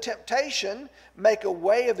will with the temptation make a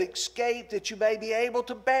way of escape that you may be able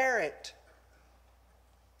to bear it."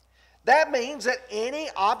 That means that any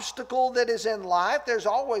obstacle that is in life, there's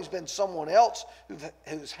always been someone else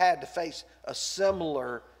who's had to face a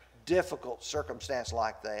similar difficult circumstance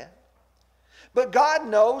like that. But God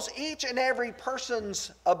knows each and every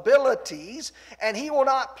person's abilities, and He will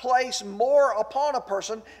not place more upon a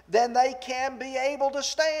person than they can be able to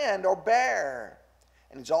stand or bear.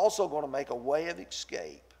 And He's also going to make a way of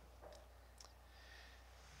escape.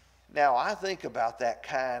 Now, I think about that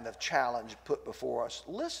kind of challenge put before us.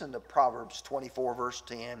 Listen to Proverbs 24, verse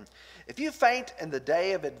 10. "If you faint in the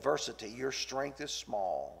day of adversity, your strength is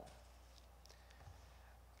small."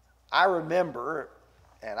 I remember,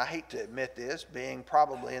 and I hate to admit this, being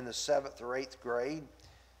probably in the 7th or 8th grade,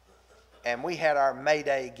 and we had our May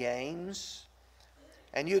Day games,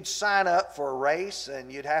 and you'd sign up for a race, and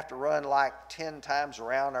you'd have to run like 10 times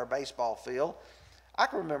around our baseball field. I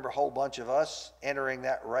can remember a whole bunch of us entering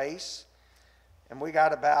that race, and we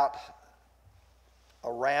got about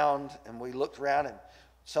around, and we looked around, and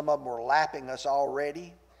some of them were lapping us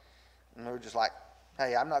already, and we were just like,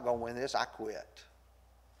 "Hey, I'm not going to win this, I quit."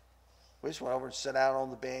 We just went over and sat down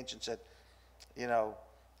on the bench and said, "You know,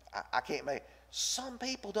 I can't make it." Some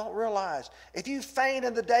people don't realize, if you faint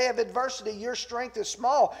in the day of adversity, your strength is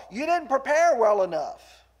small. You didn't prepare well enough.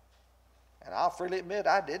 And I'll freely admit,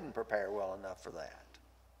 I didn't prepare well enough for that.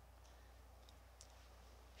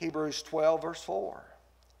 Hebrews 12, verse 4.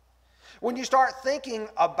 When you start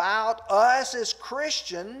thinking about us as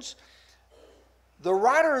Christians, the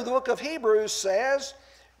writer of the book of Hebrews says,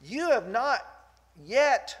 "You have not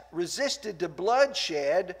yet resisted to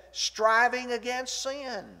bloodshed, striving against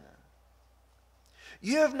sin."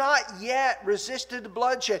 You have not yet resisted to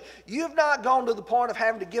bloodshed. You have not gone to the point of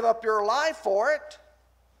having to give up your life for it,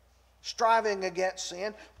 striving against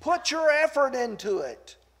sin. Put your effort into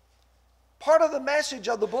it. Part of the message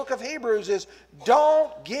of the book of Hebrews is,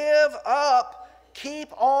 don't give up,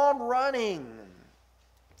 keep on running.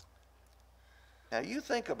 Now you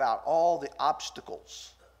think about all the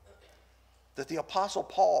obstacles that the Apostle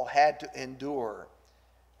Paul had to endure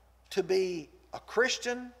to be a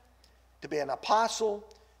Christian, to be an apostle,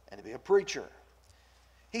 and to be a preacher.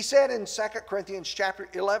 He said in 2 Corinthians chapter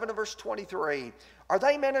 11 and verse 23, "Are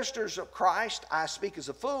they ministers of Christ? I speak as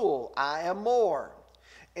a fool. I am more.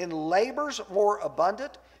 In labors more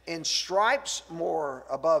abundant, in stripes more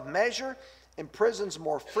above measure, in prisons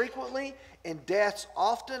more frequently, in deaths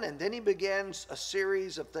often." And then he begins a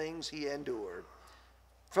series of things he endured.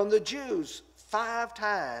 "From the Jews 5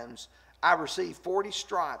 times I received 40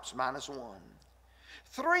 stripes minus 1.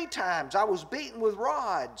 3 times I was beaten with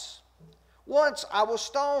rods. Once I was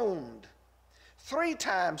stoned. 3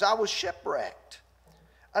 times I was shipwrecked.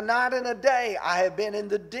 A night and a day I have been in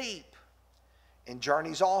the deep. In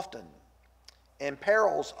journeys often, in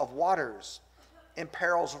perils of waters, in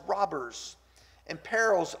perils of robbers, in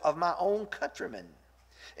perils of my own countrymen,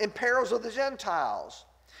 in perils of the Gentiles,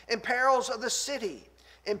 in perils of the city,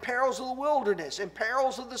 in perils of the wilderness, in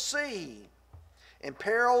perils of the sea, in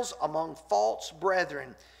perils among false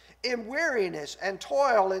brethren, in weariness and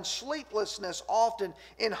toil, in sleeplessness often,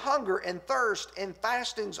 in hunger and thirst, in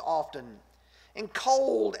fastings often, in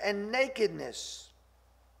cold and nakedness.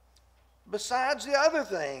 Besides the other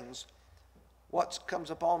things, what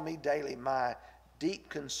comes upon me daily, my deep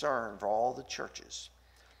concern for all the churches."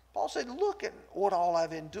 Paul said, look at what all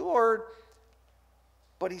I've endured.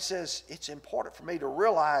 But he says, it's important for me to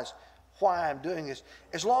realize why I'm doing this.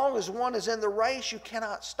 As long as one is in the race, you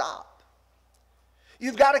cannot stop.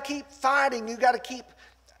 You've got to keep fighting. You've got to keep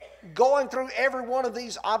going through every one of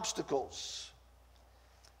these obstacles.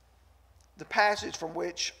 The passage from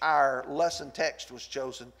which our lesson text was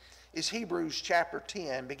chosen is Hebrews chapter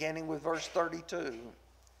 10, beginning with verse 32.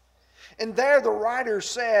 And there the writer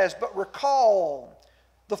says, but recall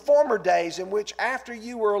the former days in which after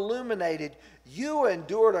you were illuminated, you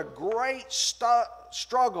endured a great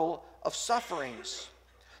struggle of sufferings.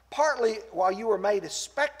 Partly while you were made a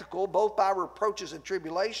spectacle, both by reproaches and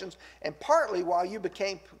tribulations, and partly while you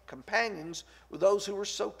became companions with those who were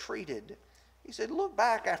so treated. He said, look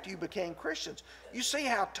back after you became Christians. You see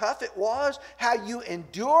how tough it was, how you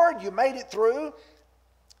endured, you made it through.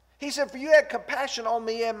 He said, for you had compassion on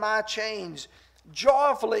me and my chains,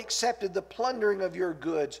 joyfully accepted the plundering of your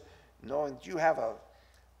goods, knowing that you have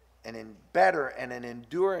an better and an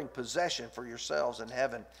enduring possession for yourselves in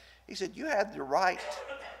heaven. He said, you had the right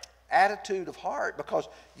attitude of heart because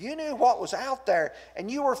you knew what was out there and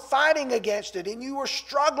you were fighting against it and you were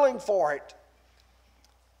struggling for it.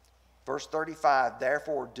 Verse 35,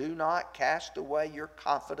 therefore do not cast away your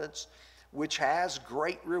confidence, which has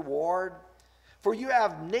great reward, for you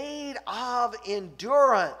have need of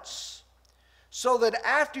endurance, so that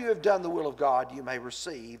after you have done the will of God, you may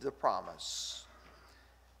receive the promise.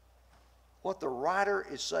 What the writer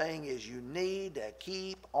is saying is you need to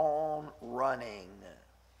keep on running.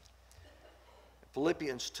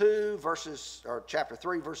 Philippians 2, chapter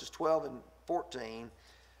 3, verses 12 and 14.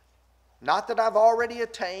 Not that I've already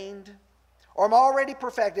attained or am already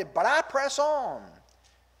perfected, but I press on,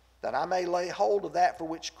 that I may lay hold of that for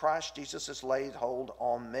which Christ Jesus has laid hold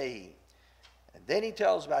on me. And then he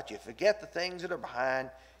tells about you forget the things that are behind,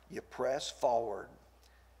 you press forward.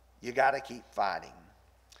 You got to keep fighting.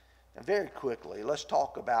 And very quickly, let's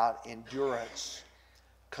talk about endurance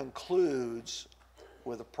concludes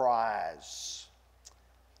with a prize.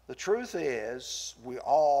 The truth is, we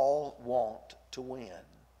all want to win.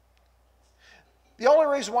 The only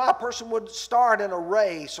reason why a person would start in a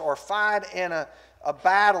race or fight in a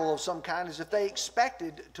battle of some kind is if they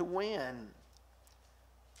expected to win.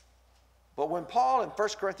 But when Paul in 1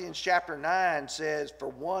 Corinthians chapter 9 says, for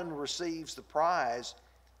one receives the prize,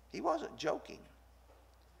 he wasn't joking.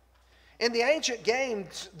 In the ancient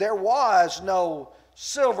games, there was no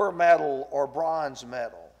silver medal or bronze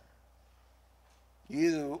medal.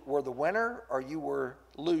 You were the winner or you were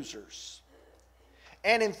losers.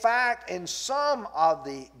 And in fact, in some of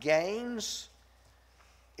the games,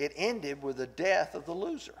 it ended with the death of the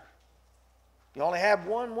loser. You only had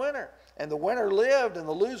one winner, and the winner lived and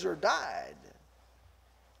the loser died.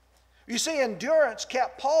 You see, endurance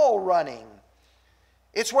kept Paul running.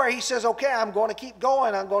 It's where he says, okay, I'm going to keep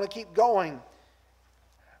going, I'm going to keep going.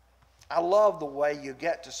 I love the way you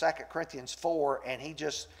get to 2 Corinthians 4, and he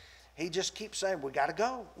just keeps saying, we got to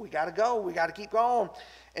go, we got to go, we got to keep going.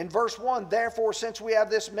 In verse 1, therefore, since we have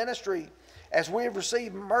this ministry, as we have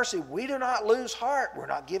received mercy, we do not lose heart. We're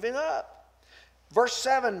not giving up. Verse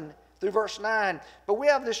 7 through verse 9, but we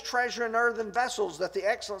have this treasure in earthen vessels, that the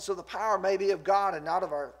excellence of the power may be of God and not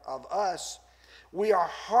of us. We are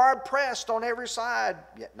hard pressed on every side,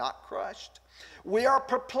 yet not crushed. We are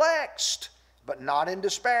perplexed, but not in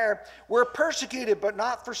despair. We're persecuted, but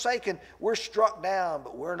not forsaken. We're struck down,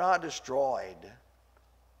 but we're not destroyed.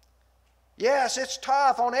 Yes, it's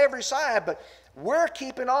tough on every side, but we're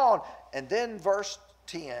keeping on. And then verse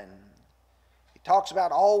 10, he talks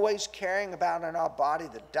about always carrying about in our body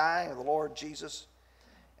the dying of the Lord Jesus.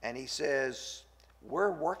 And he says,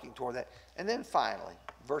 we're working toward that. And then finally,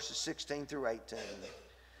 verses 16 through 18,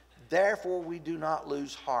 therefore we do not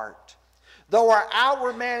lose heart. Though our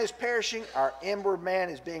outward man is perishing, our inward man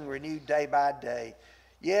is being renewed day by day.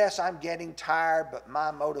 Yes, I'm getting tired, but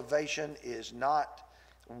my motivation is not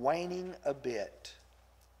waning a bit.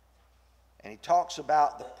 And he talks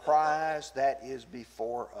about the prize that is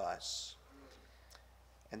before us.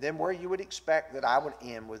 And then where you would expect that I would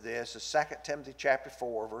end with this is 2 Timothy chapter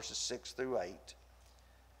 4, verses 6 through 8.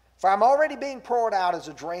 For I'm already being poured out as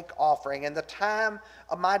a drink offering, and the time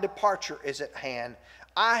of my departure is at hand.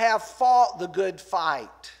 I have fought the good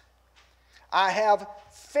fight. I have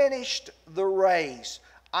finished the race.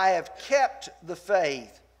 I have kept the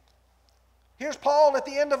faith. Here's Paul at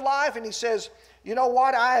the end of life, and he says, you know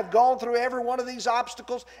what? I have gone through every one of these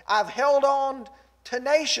obstacles. I've held on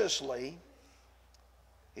tenaciously.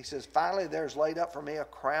 He says, finally, there's laid up for me a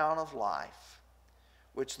crown of life,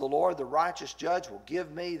 which the Lord, the righteous judge, will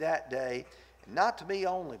give me that day, and not to me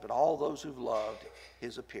only, but all those who've loved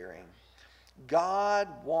his appearing. God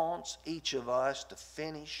wants each of us to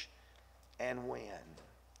finish and win.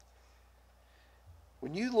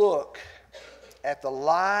 When you look at the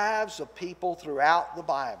lives of people throughout the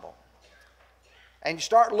Bible, and you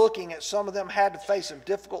start looking at some of them had to face some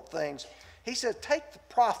difficult things, he said, take the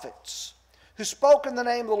prophets who spoke in the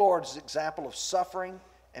name of the Lord as an example of suffering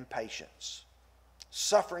and patience,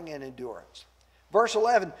 suffering and endurance. Verse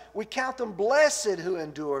 11, we count them blessed who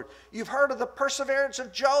endured. You've heard of the perseverance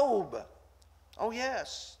of Job. Oh,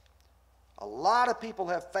 yes. A lot of people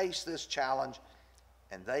have faced this challenge,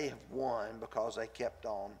 and they have won because they kept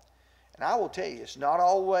on. And I will tell you, it's not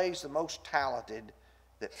always the most talented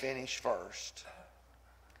that finish first.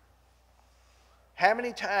 How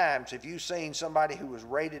many times have you seen somebody who was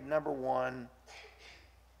rated number 1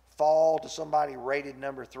 fall to somebody rated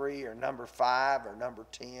number 3 or number 5 or number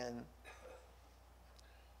 10?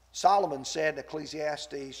 Solomon said in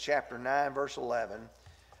Ecclesiastes chapter 9, verse 11,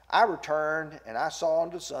 I returned and I saw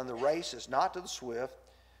under the sun, the race is not to the swift,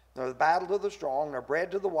 nor the battle to the strong, nor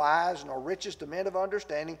bread to the wise, nor riches to men of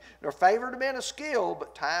understanding, nor favor to men of skill,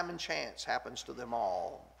 but time and chance happens to them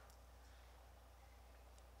all.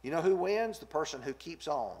 You know who wins? The person who keeps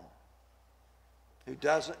on, who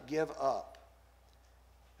doesn't give up,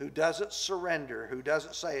 who doesn't surrender, who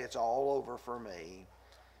doesn't say it's all over for me.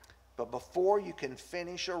 But before you can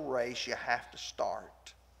finish a race, you have to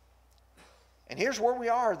start. And here's where we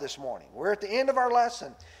are this morning. We're at the end of our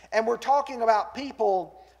lesson, and we're talking about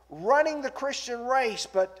people running the Christian race,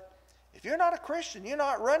 but if you're not a Christian, you're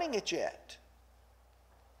not running it yet.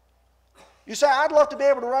 You say, I'd love to be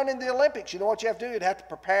able to run in the Olympics. You know what you have to do? You'd have to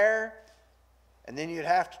prepare, and then you'd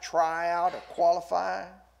have to try out or qualify.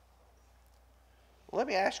 Well, let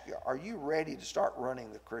me ask you, are you ready to start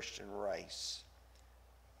running the Christian race?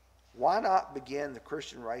 Why not begin the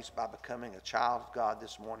Christian race by becoming a child of God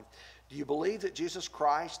this morning? Do you believe that Jesus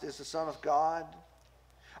Christ is the Son of God?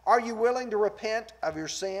 Are you willing to repent of your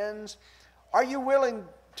sins? Are you willing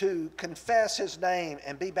to confess His name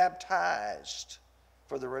and be baptized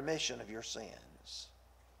for the remission of your sins?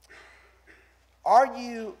 Are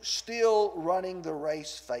you still running the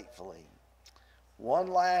race faithfully? One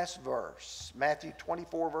last verse, Matthew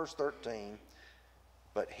 24, verse 13.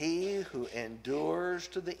 But he who endures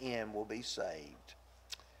to the end will be saved.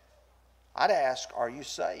 I'd ask, are you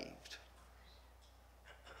saved?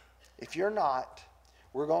 If you're not,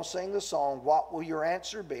 we're going to sing the song, What Will Your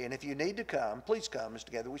Answer Be? And if you need to come, please come as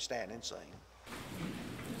together we stand and sing.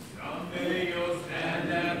 Someday you'll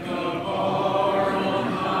stand at the bar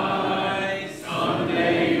on high.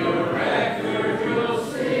 Someday your record you'll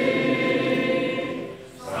see.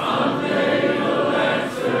 Someday you'll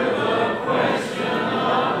answer the question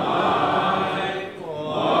of life.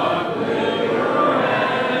 What will your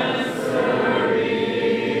answer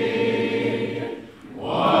be?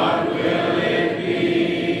 What will it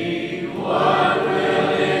be? What will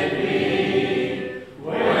it be?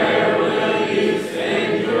 Where will you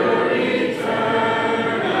spend your eternity?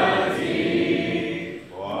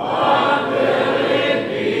 What will it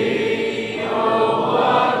be? Oh,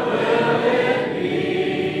 what will it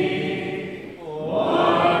be?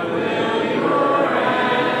 What will your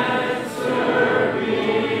answer be?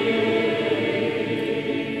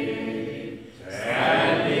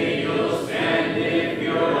 Sadly, you'll stand if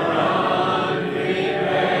you're unprepared.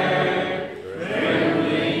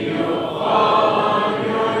 Trembling, you'll fall on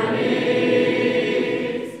your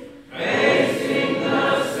knees, facing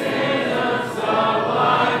the sentence of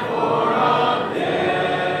life or of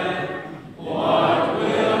death. What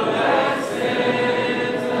will that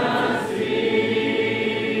sentence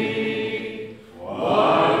be?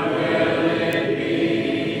 What will it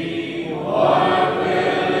be? What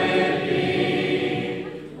will it be?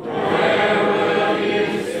 Where will you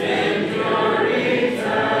spend your eternity?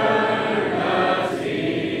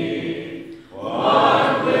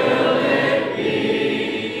 What will it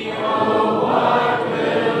be? Oh, what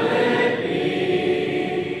will it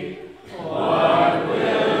be? What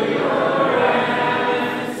will your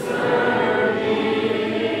answer be?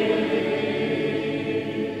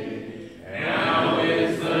 Now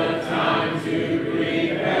is the time to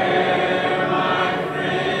prepare, my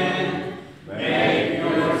friend. Make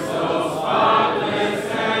your soul spotless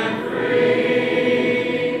and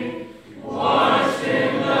free. Washed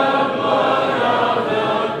in the blood of the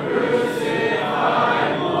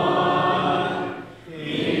crucified one.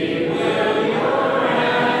 He will your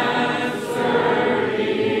answer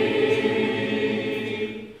be.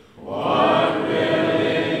 What will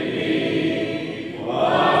it be?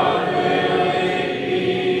 What will it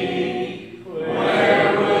be? Where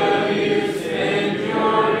will you spend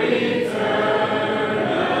your eternity?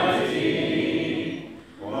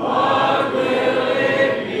 What will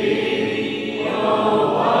it be?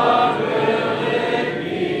 Oh, what will it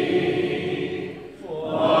be?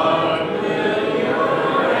 What will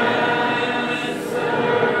your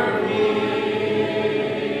answer be?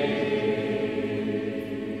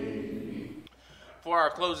 For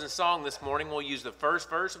our closing song this morning, we'll use the first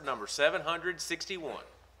verse of number 761.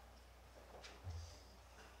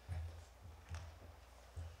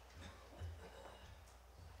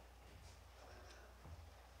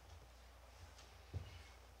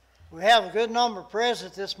 We have a good number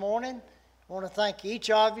present this morning. I want to thank each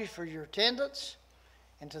of you for your attendance.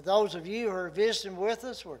 And to those of you who are visiting with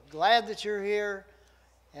us, we're glad that you're here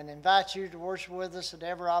and invite you to worship with us at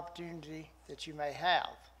every opportunity that you may have.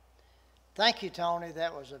 Thank you, Tony.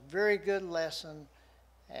 That was a very good lesson.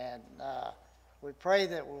 And we pray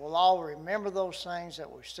that we will all remember those things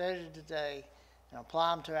that we studied today and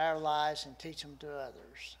apply them to our lives and teach them to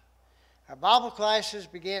others. Our Bible classes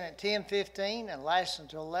begin at 10:15 and last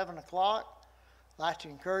until 11 o'clock. I'd like to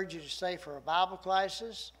encourage you to stay for our Bible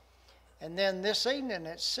classes. And then this evening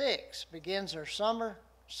at 6 begins our summer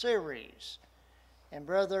series. And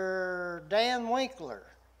Brother Dan Winkler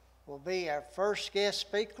will be our first guest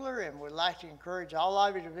speaker, and we'd like to encourage all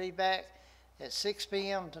of you to be back at 6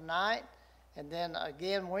 p.m. tonight, and then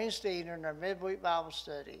again Wednesday evening our midweek Bible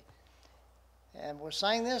study. And we'll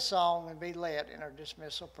sing this song and be led in our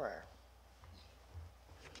dismissal prayer.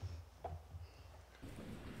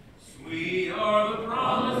 Sweet are the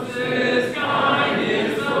promises, kind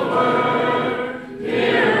is the word,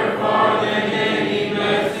 nearer far than any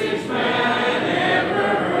message man ever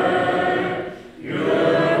heard.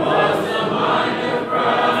 Your was the mind of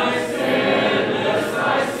Christ, endless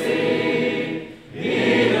I see.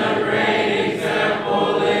 He the great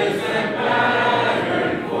example is and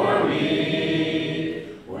pattern for me.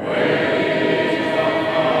 Ways of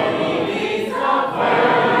follow, deeds of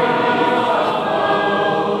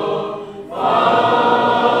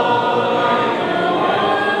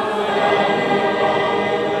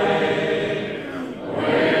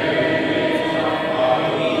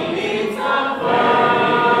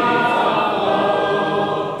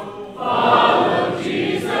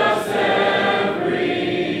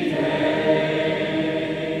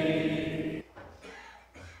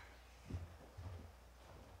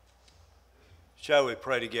Shall we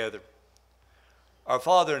pray together? Our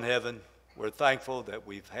Father in heaven, we're thankful that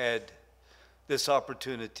we've had this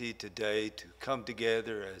opportunity today to come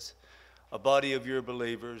together as a body of your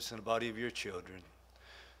believers and a body of your children,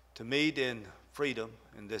 to meet in freedom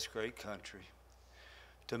in this great country,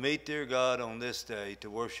 to meet, dear God, on this day, to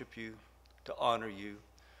worship you, to honor you,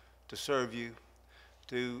 to serve you,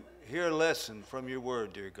 to hear a lesson from your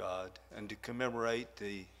word, dear God, and to commemorate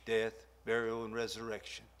the death, burial, and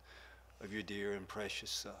resurrection of your dear and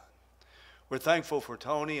precious Son. We're thankful for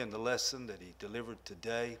Tony and the lesson that he delivered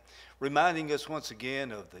today, reminding us once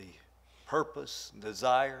again of the purpose and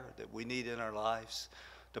desire that we need in our lives,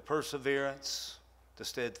 the perseverance, the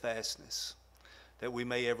steadfastness, that we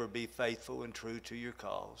may ever be faithful and true to your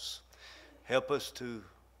cause. Help us to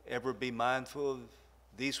ever be mindful of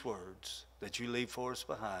these words that you leave for us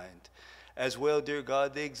behind, as well, dear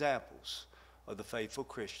God, the examples of the faithful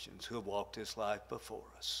Christians who have walked this life before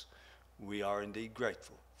us. We are indeed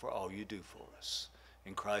grateful for all you do for us.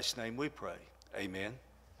 In Christ's name we pray. Amen.